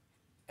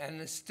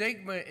the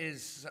stigma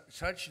is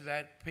such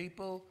that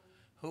people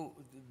who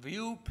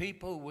view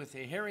people with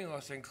a hearing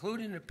loss,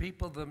 including the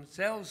people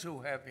themselves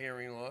who have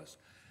hearing loss,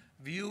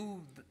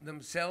 view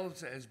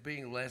themselves as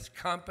being less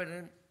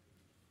competent,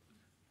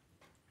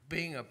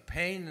 being a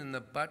pain in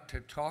the butt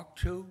to talk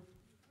to,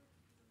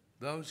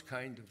 those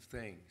kind of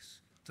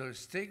things. So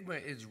stigma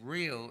is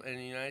real in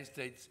the United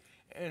States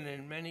and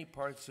in many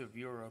parts of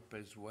Europe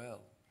as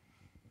well.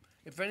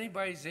 If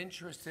anybody's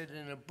interested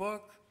in a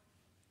book,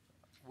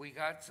 we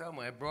got some.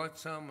 I brought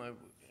some,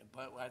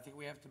 but I think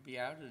we have to be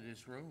out of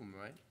this room,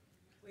 right?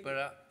 But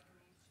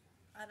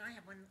And I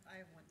have one thing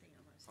I want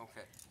to say.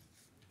 okay.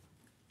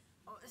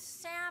 Oh,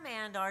 Sam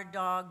and our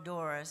dog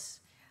Doris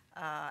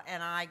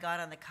and I got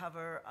on the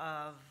cover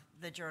of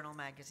the Journal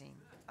magazine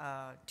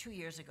 2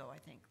 years ago, I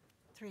think,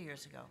 3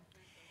 years ago.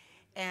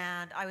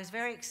 And I was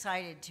very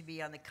excited to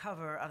be on the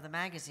cover of the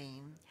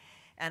magazine,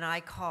 and I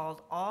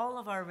called all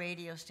of our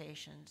radio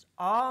stations,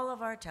 all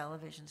of our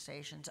television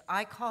stations.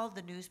 I called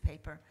the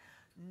newspaper.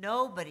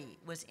 Nobody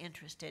was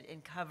interested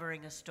in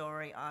covering a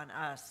story on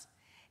us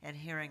and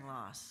hearing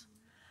loss.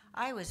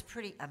 I was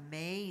pretty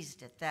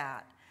amazed at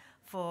that.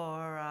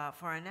 For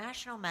a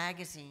national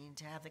magazine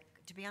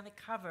to be on the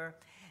cover,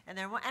 and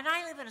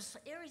I live in an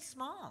area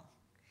small,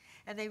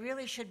 and they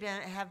really should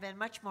have been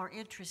much more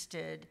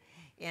interested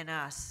in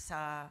us,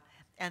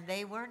 and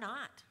they were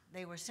not.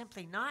 They were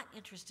simply not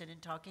interested in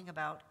talking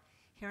about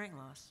hearing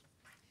loss.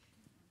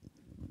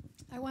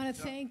 I want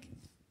to thank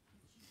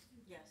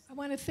Yes. I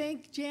want to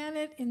thank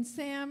Janet and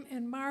Sam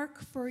and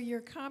Mark for your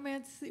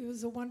comments. It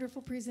was a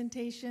wonderful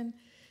presentation.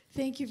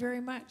 Thank you very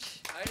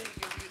much. I didn't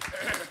give you,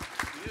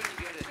 you didn't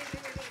get a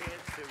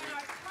chance to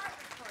read.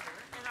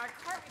 And our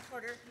cart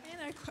reporter.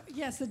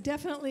 Yes,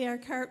 definitely our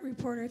cart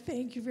reporter.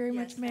 Thank you very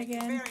much, Thank you.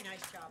 Megan. Very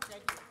nice job.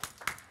 Thank you.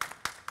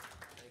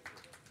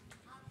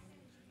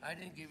 I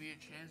didn't give you a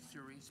chance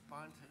to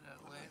respond to that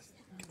last.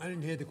 I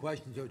didn't hear the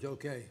question, so it's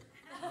okay.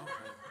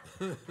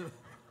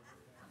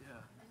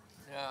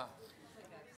 Yeah.